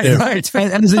 Right.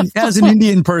 And as an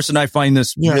Indian person, I find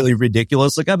this really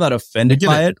ridiculous. Like I'm not offended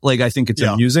by it. Like I think it's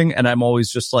amusing. And I'm always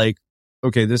just like,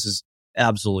 okay, this is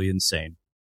absolutely insane.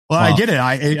 Well, I get it.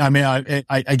 I mean,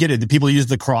 I get it. The people use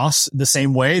the cross the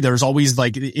same way. There's always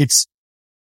like, it's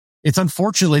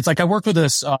unfortunately, it's like I worked with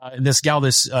this gal,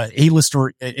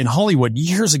 A-lister in Hollywood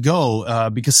years ago,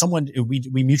 because someone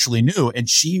we mutually knew, and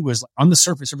she was on the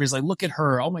surface. Everybody's like, look at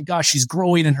her. Oh my gosh, she's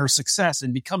growing in her success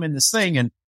and becoming this thing. And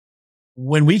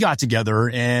when we got together,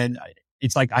 and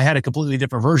it's like, I had a completely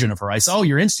different version of her. I said, oh,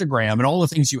 your Instagram and all the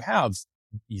things you have.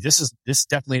 This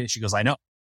definitely, she goes, I know.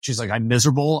 She's like, I'm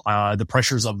miserable. The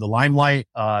pressures of the limelight,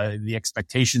 the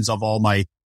expectations of all the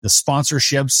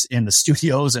sponsorships in the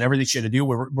studios and everything she had to do.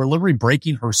 We're literally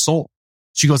breaking her soul.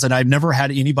 She goes, and I've never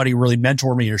had anybody really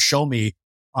mentor me or show me,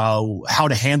 how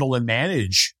to handle and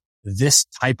manage this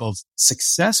type of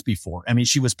success before. I mean,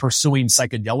 she was pursuing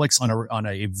psychedelics on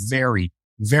a very,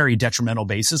 very detrimental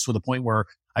basis, to the point where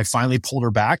I finally pulled her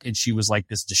back, and she was like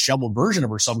this disheveled version of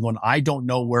herself going, I don't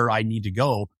know where I need to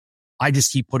go. I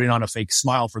just keep putting on a fake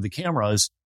smile for the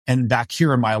cameras. And back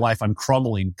here in my life, I'm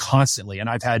crumbling constantly. And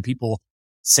I've had people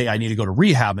say I need to go to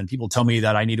rehab, and people tell me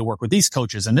that I need to work with these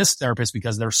coaches and this therapist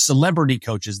because they're celebrity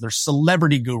coaches, they're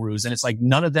celebrity gurus. And it's like,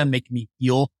 none of them make me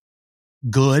feel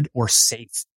good or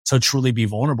safe to truly be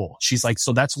vulnerable. She's like,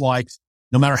 so that's why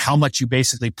no matter how much you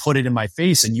basically put it in my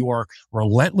face and you are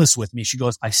relentless with me, she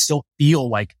goes, I still feel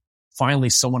like finally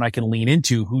someone I can lean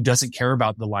into who doesn't care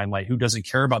about the limelight, who doesn't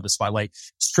care about the spotlight,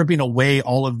 stripping away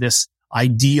all of this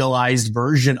idealized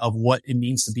version of what it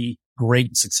means to be great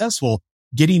and successful,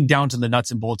 getting down to the nuts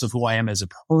and bolts of who I am as a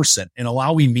person and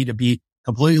allowing me to be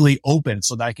completely open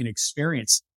so that I can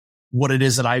experience what it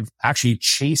is that I've actually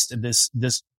chased this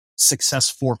success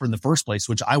for in the first place,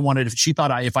 which I wanted. She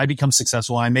thought if I become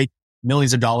successful, I make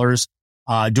millions of dollars,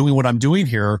 doing what I'm doing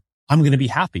here, I'm going to be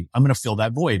happy. I'm going to fill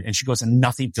that void. And she goes, and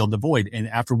nothing filled the void. And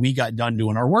after we got done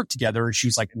doing our work together,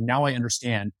 she's like, now I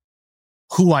understand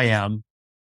who I am.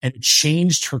 And it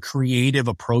changed her creative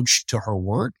approach to her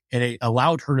work. And it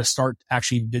allowed her to start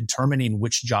actually determining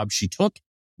which job she took,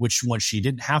 which one she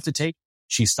didn't have to take.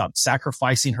 She stopped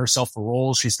sacrificing herself for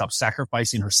roles. She stopped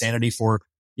sacrificing her sanity for,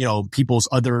 people's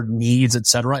other needs, et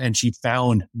cetera. And she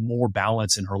found more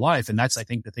balance in her life. And that's, I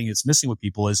think, the thing that's missing with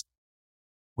people is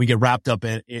we get wrapped up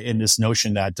in this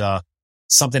notion that,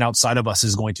 something outside of us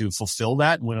is going to fulfill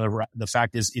that, when the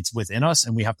fact is it's within us,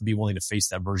 and we have to be willing to face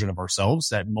that version of ourselves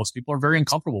that most people are very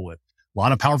uncomfortable with. A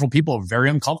lot of powerful people are very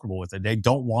uncomfortable with it. They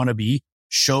don't want to be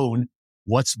shown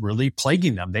what's really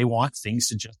plaguing them. They want things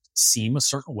to just seem a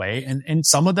certain way. And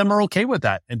some of them are okay with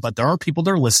that. But there are people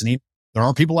that are listening. There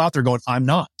are people out there going, I'm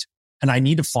not. And I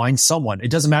need to find someone.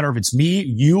 It doesn't matter if it's me,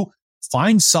 you,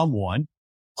 find someone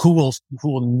who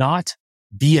will not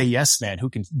be a yes man, who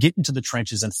can get into the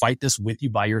trenches and fight this with you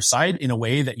by your side in a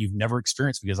way that you've never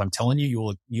experienced. Because I'm telling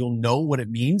you, you'll know what it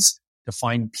means to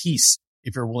find peace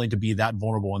if you're willing to be that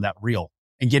vulnerable and that real,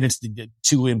 and get into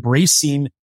to embracing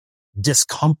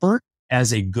discomfort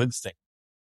as a good thing.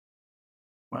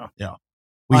 Wow. Yeah.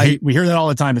 We hear that all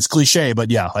the time. It's cliche,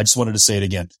 but yeah, I just wanted to say it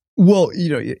again. Well,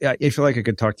 I feel like I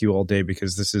could talk to you all day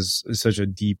because this is such a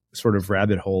deep sort of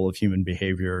rabbit hole of human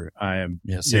behavior. Same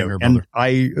here, brother.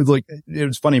 And it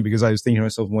was funny because I was thinking to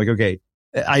myself, I'm like, okay,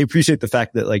 I appreciate the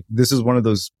fact that like this is one of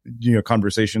those,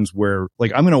 conversations where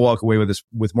like I'm going to walk away with this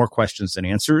with more questions than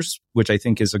answers, which I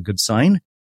think is a good sign.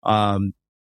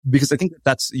 Because I think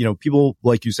that's, people,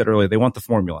 like you said earlier, they want the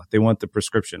formula. They want the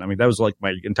prescription. I mean, that was like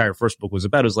my entire first book was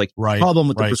about, is like, the problem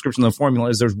with the prescription and the formula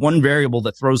is there's one variable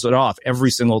that throws it off every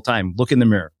single time. Look in the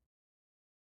mirror.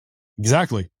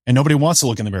 Exactly. and nobody wants to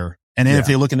look in the mirror. And then if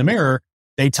they look in the mirror,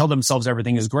 they tell themselves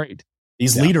everything is great.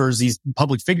 These leaders, these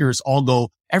public figures all go,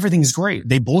 everything's great.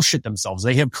 They bullshit themselves.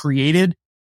 They have created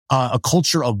a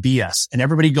culture of BS, and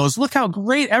everybody goes, look how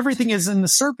great everything is in the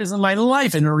surface in my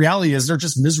life. And the reality is they're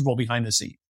just miserable behind the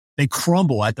scene. They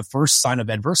crumble at the first sign of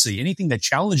adversity. Anything that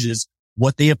challenges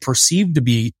what they have perceived to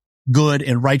be good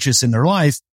and righteous in their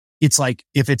life, it's like,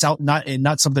 if it's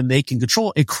not something they can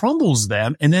control, it crumbles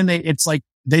them. And then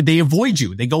they avoid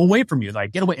you. They go away from you,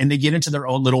 like get away, and they get into their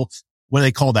own little, what do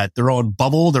they call that? Their own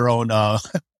bubble, their own,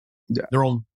 their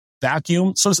own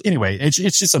vacuum. So anyway, it's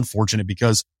just unfortunate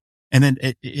because, and then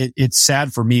it's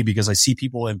sad for me because I see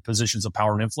people in positions of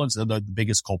power and influence. They're the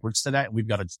biggest culprits to that. And we've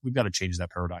got to change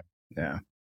that paradigm. Yeah.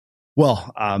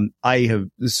 Well, I have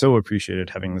so appreciated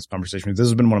having this conversation. This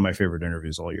has been one of my favorite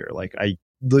interviews all year.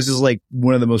 This is like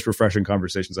one of the most refreshing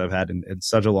conversations I've had in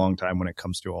such a long time when it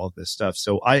comes to all of this stuff.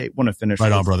 So I want to finish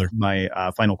right on, brother. My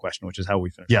final question, which is how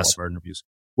we finish all of our interviews.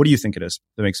 What do you think it is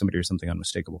that makes somebody or something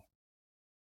unmistakable?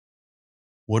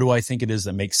 What do I think it is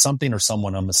that makes something or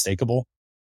someone unmistakable?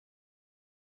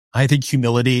 I think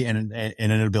humility and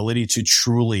an ability to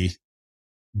truly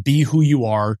be who you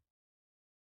are,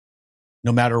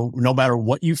 no matter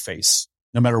what you face,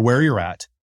 no matter where you're at,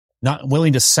 not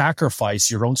willing to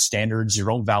sacrifice your own standards,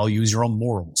 your own values, your own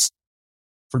morals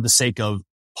for the sake of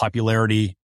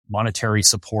popularity, monetary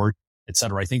support,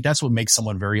 etc. I think that's what makes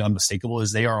someone very unmistakable,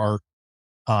 is they are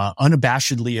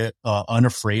unabashedly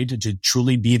unafraid to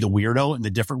truly be the weirdo and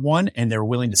the different one, and they're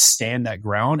willing to stand that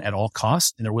ground at all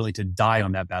costs, and they're willing to die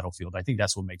on that battlefield. I think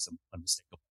that's what makes them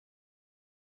unmistakable.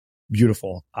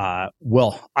 Beautiful.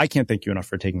 Well, I can't thank you enough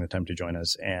for taking the time to join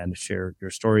us and share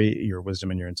your story, your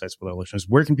wisdom, and your insights with our listeners.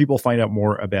 Where can people find out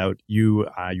more about you,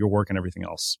 your work, and everything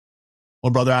else?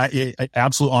 Well, brother,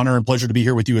 absolute honor and pleasure to be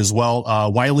here with you as well.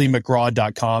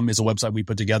 WylieMcGraw.com is a website we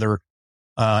put together.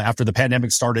 After the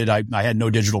pandemic started, I had no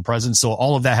digital presence. So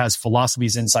all of that has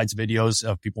philosophies, insights, videos.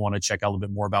 If people want to check out a little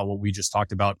bit more about what we just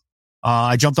talked about.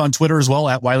 I jumped on Twitter as well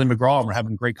at Wylie McGraw, and we're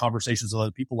having great conversations with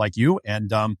other people like you.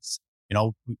 And,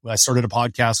 I started a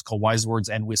podcast called Wise Words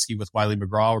and Whiskey with Wylie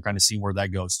McGraw. We're kind of seeing where that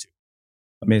goes to.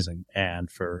 Amazing. And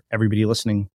for everybody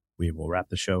listening, we will wrap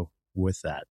the show with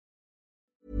that.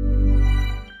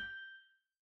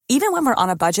 Even when we're on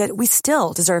a budget, we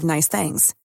still deserve nice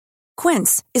things.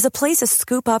 Quince is a place to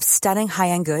scoop up stunning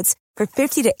high-end goods for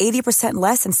 50 to 80%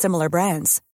 less than similar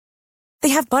brands. They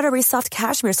have buttery soft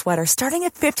cashmere sweaters starting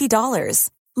at $50,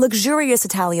 luxurious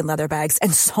Italian leather bags,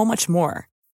 and so much more.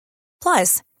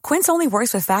 Plus, Quince only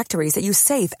works with factories that use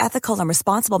safe, ethical, and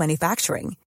responsible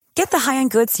manufacturing. Get the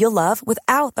high-end goods you'll love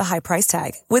without the high price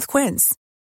tag with Quince.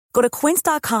 Go to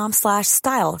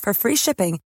quince.com/style for free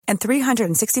shipping and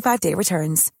 365-day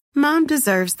returns. Mom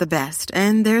deserves the best,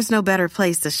 and there's no better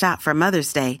place to shop for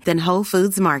Mother's Day than Whole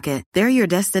Foods Market. They're your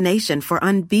destination for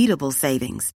unbeatable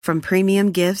savings, from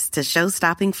premium gifts to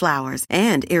show-stopping flowers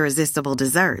and irresistible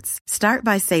desserts. Start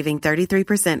by saving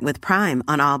 33% with Prime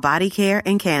on all body care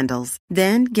and candles.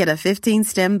 Then get a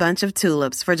 15-stem bunch of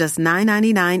tulips for just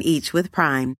 $9.99 each with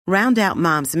Prime. Round out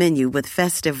Mom's menu with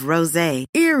festive rosé,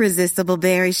 irresistible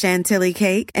berry chantilly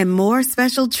cake, and more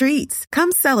special treats.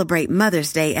 Come celebrate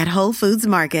Mother's Day at Whole Foods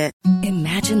Market.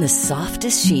 Imagine the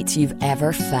softest sheets you've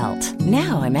ever felt.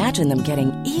 Now imagine them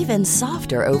getting even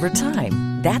softer over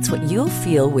time. That's what you'll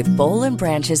feel with Boll &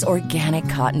 Branch's organic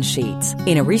cotton sheets.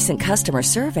 In a recent customer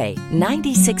survey,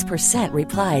 96%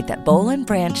 replied that Boll &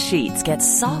 Branch sheets get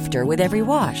softer with every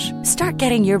wash. Start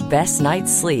getting your best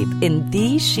night's sleep in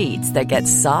these sheets that get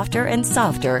softer and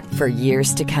softer for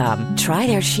years to come. Try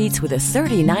their sheets with a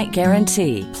 30-night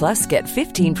guarantee. Plus, get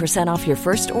 15% off your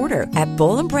first order at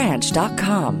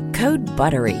bollandbranch.com. Code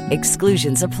BUTTERY.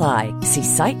 Exclusions apply. See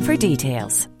site for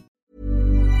details.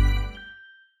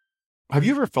 Have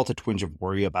you ever felt a twinge of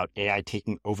worry about AI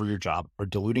taking over your job or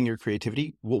diluting your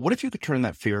creativity? Well, what if you could turn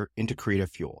that fear into creative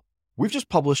fuel? We've just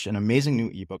published an amazing new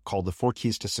ebook called The 4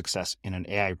 Keys to Success in an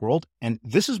AI World, and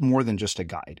this is more than just a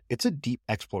guide. It's a deep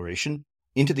exploration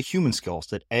into the human skills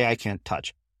that AI can't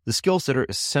touch, the skills that are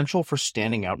essential for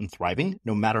standing out and thriving,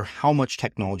 no matter how much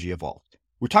technology evolves.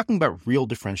 We're talking about real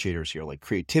differentiators here, like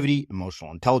creativity,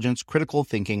 emotional intelligence, critical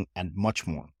thinking, and much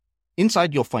more.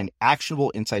 Inside, you'll find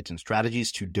actionable insights and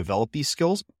strategies to develop these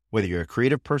skills, whether you're a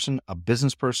creative person, a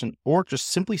business person, or just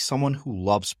simply someone who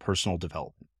loves personal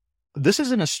development. This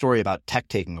isn't a story about tech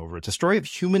taking over. It's a story of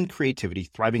human creativity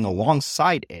thriving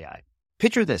alongside AI.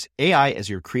 Picture this, AI as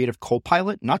your creative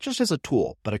co-pilot, not just as a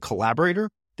tool, but a collaborator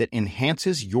that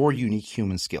enhances your unique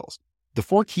human skills. The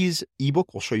 4 Keys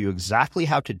ebook will show you exactly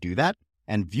how to do that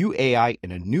and view AI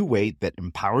in a new way that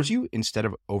empowers you instead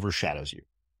of overshadows you.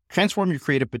 Transform your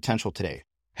creative potential today.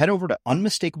 Head over to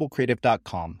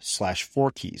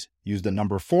unmistakablecreative.com/4keys. Use the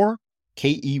number 4,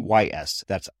 KEYS.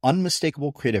 That's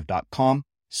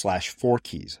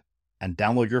unmistakablecreative.com/4keys and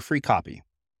download your free copy.